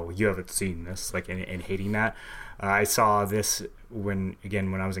like, oh, you haven't seen this, like, and hating that. I saw this when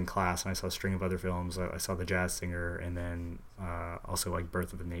I was in class, and I saw a string of other films. I saw The Jazz Singer, and then also like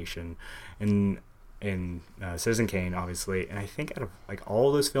Birth of a Nation, and Citizen Kane, obviously. And I think out of like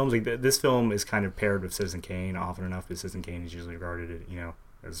all those films, like this film is kind of paired with Citizen Kane often enough, because Citizen Kane is usually regarded,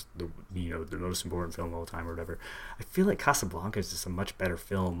 as the most important film of all time or whatever. I feel like Casablanca is just a much better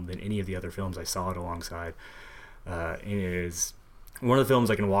film than any of the other films I saw it alongside. And it is one of the films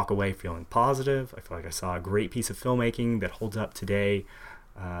I can walk away feeling positive. I feel like I saw a great piece of filmmaking that holds up today.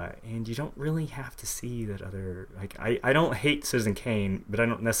 And you don't really have to see that other... Like, I don't hate Citizen Kane, but I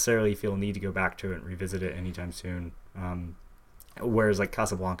don't necessarily feel a need to go back to it and revisit it anytime soon. Whereas, like,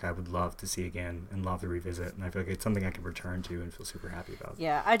 Casablanca, I would love to see again and love to revisit. And I feel like it's something I could return to and feel super happy about.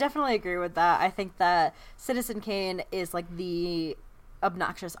 Yeah, I definitely agree with that. I think that Citizen Kane is, like, the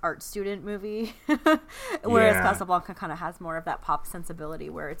obnoxious art student movie, whereas Casablanca kind of has more of that pop sensibility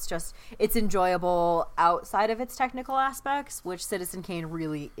where it's enjoyable outside of its technical aspects, which Citizen Kane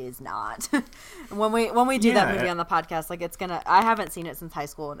really is not. when we do that movie on the podcast, like, I haven't seen it since high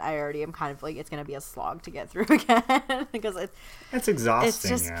school, and I already am kind of like, it's gonna be a slog to get through again because it's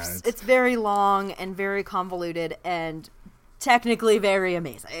exhausting. It's very long and very convoluted and technically very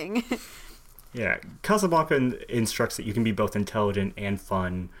amazing. Yeah, Casablanca instructs that you can be both intelligent and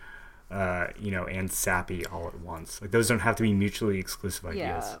fun, and sappy all at once. Like, those don't have to be mutually exclusive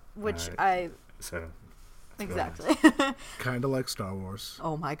ideas. Yeah, exactly. Kind of like Star Wars.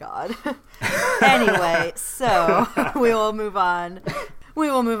 Oh my God. Anyway, so we will move on. We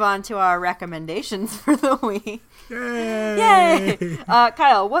will move on to our recommendations for the week. Yay!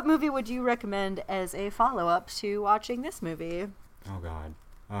 Kyle, what movie would you recommend as a follow-up to watching this movie? Oh God.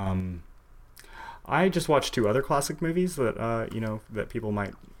 I just watched two other classic movies that that people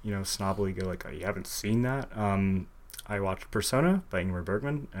might snobbily go like, oh, you haven't seen that. I watched Persona by Ingmar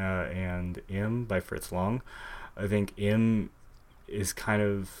Bergman and M by Fritz Lang. I think M is kind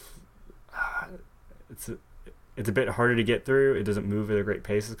of it's a bit harder to get through. It doesn't move at a great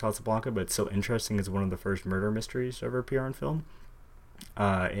pace as Casablanca, but it's still interesting as one of the first murder mysteries to ever appear on film.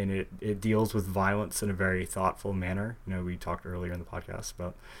 And it deals with violence in a very thoughtful manner. We talked earlier in the podcast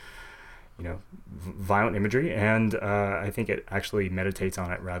about violent imagery, and I think it actually meditates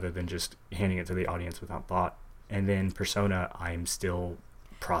on it rather than just handing it to the audience without thought. And then Persona, I'm still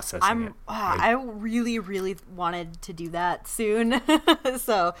processing it. I really, really wanted to do that soon,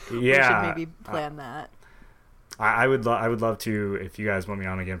 so we should maybe plan that. I would love to, if you guys want me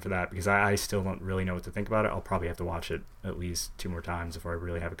on again for that, because I still don't really know what to think about it. I'll probably have to watch it at least 2 more times before I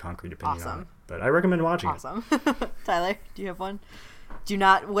really have a concrete opinion on it. But I recommend watching it. Awesome. Tyler, do you have one? Do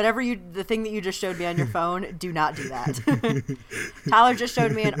not, the thing that you just showed me on your phone, do not do that. Tyler just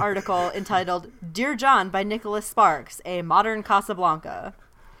showed me an article entitled Dear John by Nicholas Sparks, a modern Casablanca.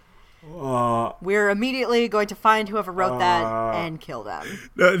 We're immediately going to find whoever wrote that and kill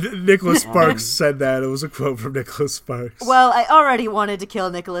them. No, Nicholas Sparks said that. It was a quote from Nicholas Sparks. Well, I already wanted to kill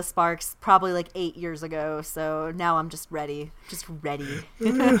Nicholas Sparks probably like 8 years ago, so now I'm just ready. So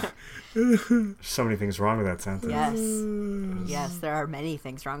many things wrong with that sentence. Yes, there are many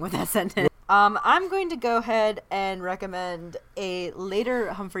things wrong with that sentence. I'm going to go ahead and recommend a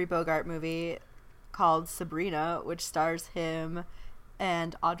later Humphrey Bogart movie called Sabrina, which stars him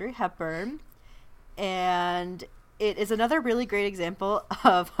and Audrey Hepburn, and it is another really great example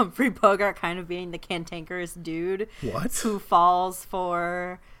of Humphrey Bogart kind of being the cantankerous dude who falls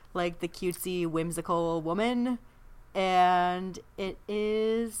for like the cutesy whimsical woman, and it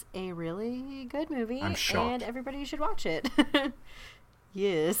is a really good movie. I'm shocked. And everybody should watch it.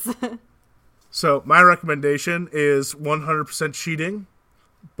 Yes. So my recommendation is 100% cheating,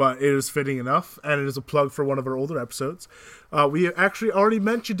 but it is fitting enough, and it is a plug for one of our older episodes. We actually already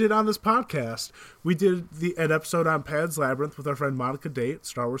mentioned it on this podcast. We did an episode on Pan's Labyrinth with our friend Monica Date,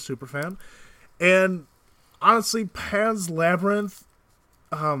 Star Wars superfan. And honestly, Pan's Labyrinth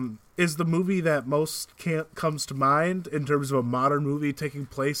is the movie that most comes to mind in terms of a modern movie taking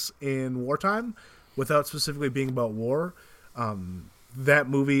place in wartime, without specifically being about war. That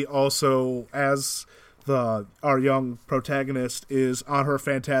movie also, as our young protagonist is on her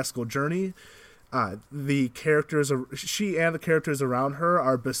fantastical journey, she and the characters around her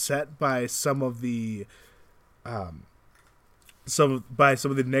are beset by some of the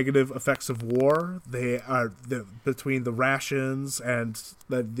negative effects of war. They are between the rations and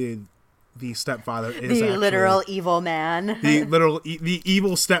the stepfather is the literal evil man. The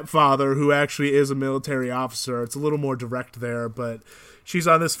evil stepfather who actually is a military officer. It's a little more direct there, but she's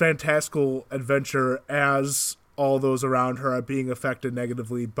on this fantastical adventure as all those around her are being affected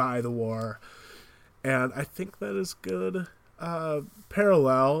negatively by the war. And I think that is good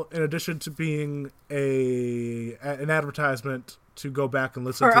parallel, in addition to being an advertisement to go back and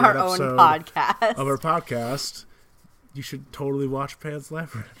listen for to an our episode own podcast. of our podcast. You should totally watch Pan's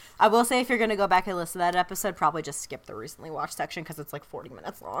Labyrinth. I will say, if you're going to go back and listen to that episode, probably just skip the recently watched section because it's like 40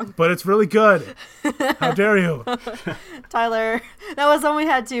 minutes long. But it's really good. How dare you? Tyler, that was when we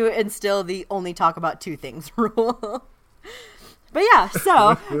had to instill the only talk about two things rule. But yeah,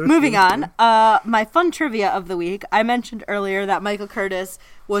 so moving on. My fun trivia of the week. I mentioned earlier that Michael Curtiz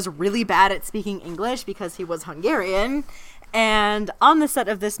was really bad at speaking English because he was Hungarian. And on the set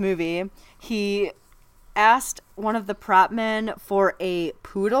of this movie, he asked one of the prop men for a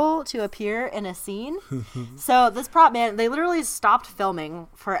poodle to appear in a scene. So this prop man, they literally stopped filming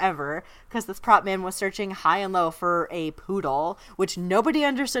forever because this prop man was searching high and low for a poodle, which nobody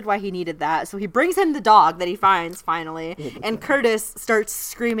understood why he needed that. So he brings him the dog that he finds finally, and Curtiz starts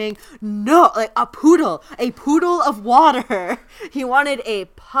screaming, "No, like a poodle of water." He wanted a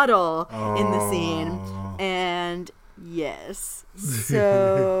puddle in the scene. And yes,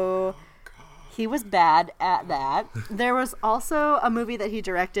 so he was bad at that. There was also a movie that he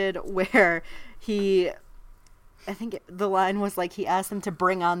directed where I think the line was like, he asked them to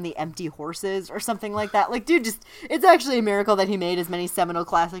bring on the empty horses or something like that. Like, dude, it's actually a miracle that he made as many seminal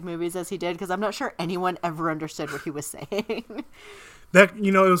classic movies as he did, because I'm not sure anyone ever understood what he was saying. That,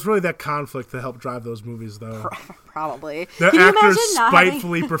 it was really that conflict that helped drive those movies, though. Probably. The actors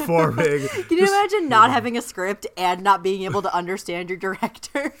spitefully performing. Can you imagine not having a script and not being able to understand your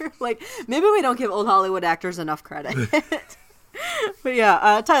director? Like, maybe we don't give old Hollywood actors enough credit. But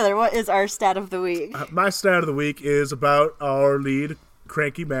yeah, Tyler, what is our stat of the week? My stat of the week is about our lead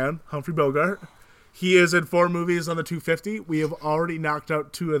cranky man, Humphrey Bogart. He is in 4 movies on the 250. We have already knocked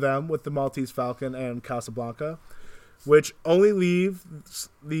out 2 of them with The Maltese Falcon and Casablanca, which only leave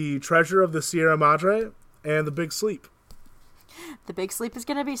The Treasure of the Sierra Madre and The Big Sleep. The Big Sleep is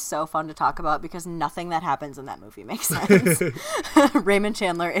going to be so fun to talk about because nothing that happens in that movie makes sense. Raymond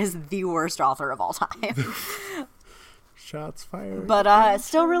Chandler is the worst author of all time. Shots fired. But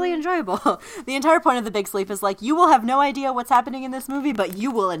still really enjoyable. The entire point of The Big Sleep is like, you will have no idea what's happening in this movie, but you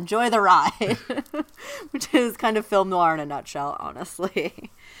will enjoy the ride. Which is kind of film noir in a nutshell,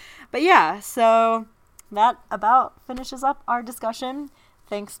 honestly. But yeah, so that about finishes up our discussion.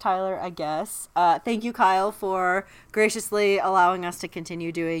 Thanks, Tyler, I guess. Thank you, Kyle, for graciously allowing us to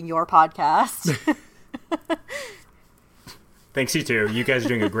continue doing your podcast. Thanks, you too. You guys are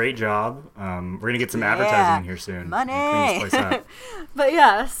doing a great job. We're going to get some advertising here soon. Money! But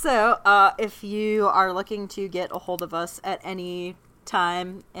yeah, so if you are looking to get a hold of us at any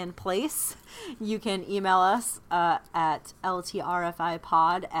time and place, you can email us at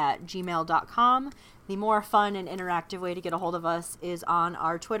ltrfipod@gmail.com. The more fun and interactive way to get a hold of us is on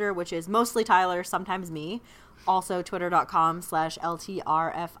our Twitter, which is mostly Tyler, sometimes me. Also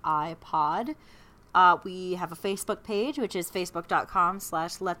twitter.com/ltrfipod. We have a Facebook page, which is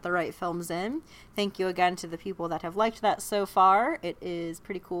facebook.com/lettherighttfilmsin. Thank you again to the people that have liked that so far. It is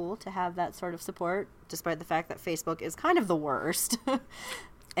pretty cool to have that sort of support, despite the fact that Facebook is kind of the worst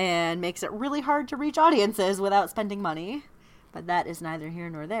and makes it really hard to reach audiences without spending money. But that is neither here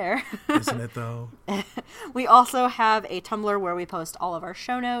nor there. Isn't it, though? We also have a Tumblr where we post all of our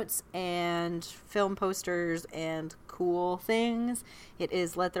show notes and film posters and cool things. It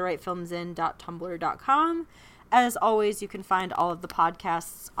is lettherighttfilmsin.tumblr.com. As always, you can find all of the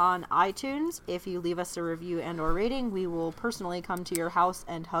podcasts on iTunes. If you leave us a review and or rating, we will personally come to your house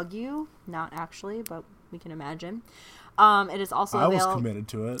and hug you. Not actually, but we can imagine. It is also I was committed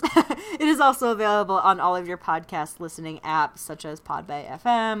to it. It is also available on all of your podcast listening apps, such as Podbay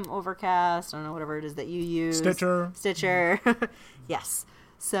FM, Overcast, I don't know, whatever it is that you use. Stitcher. Yes.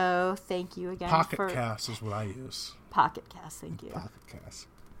 So thank you again. Pocket Cast is what I use. Pocket Cast, thank you. Pocket Cast.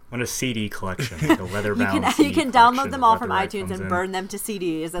 On a CD collection, like a leather-bound You can download them all from iTunes and burn them to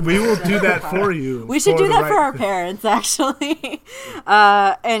CDs. And we will do that for you. We should do that for our parents, actually.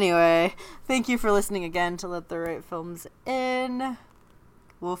 Anyway, thank you for listening again to Let the Right Films In.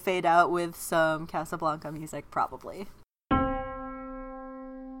 We'll fade out with some Casablanca music, probably.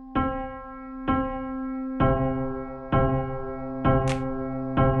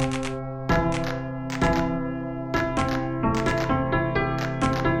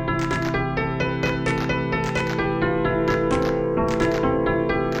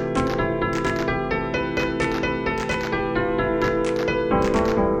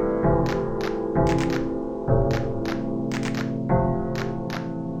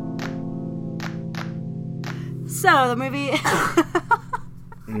 So the movie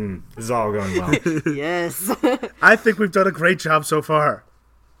This is all going well. Yes. I think we've done a great job so far.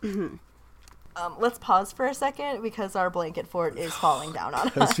 Let's pause for a second because our blanket fort is falling down on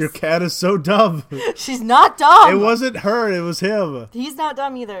us. Your cat is so dumb. She's not dumb. It wasn't her, it was him. He's not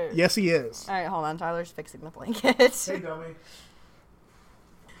dumb either. Yes, he is. All right, hold on. Tyler's fixing the blanket. Hey, dummy.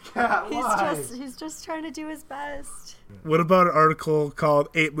 Cat, He's just trying to do his best. What about an article called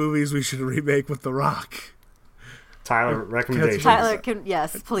 8 Movies We Should Remake with The Rock? Tyler, recommendations. Tyler,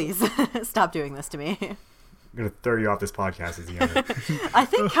 yes, please stop doing this to me. I'm going to throw you off this podcast as the end. I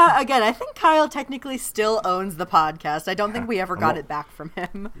think Kyle technically still owns the podcast. I don't think we ever got it back from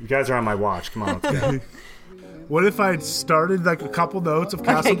him. You guys are on my watch. Come on, let's go. What if I started like a couple notes of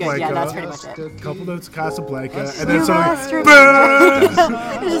Casablanca? Okay, good. Yeah, that's pretty much it. A couple notes of Casablanca, and You then something. must remember.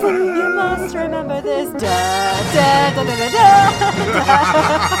 You must remember this. Da, da, da, da, da,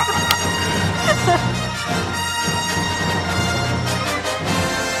 da.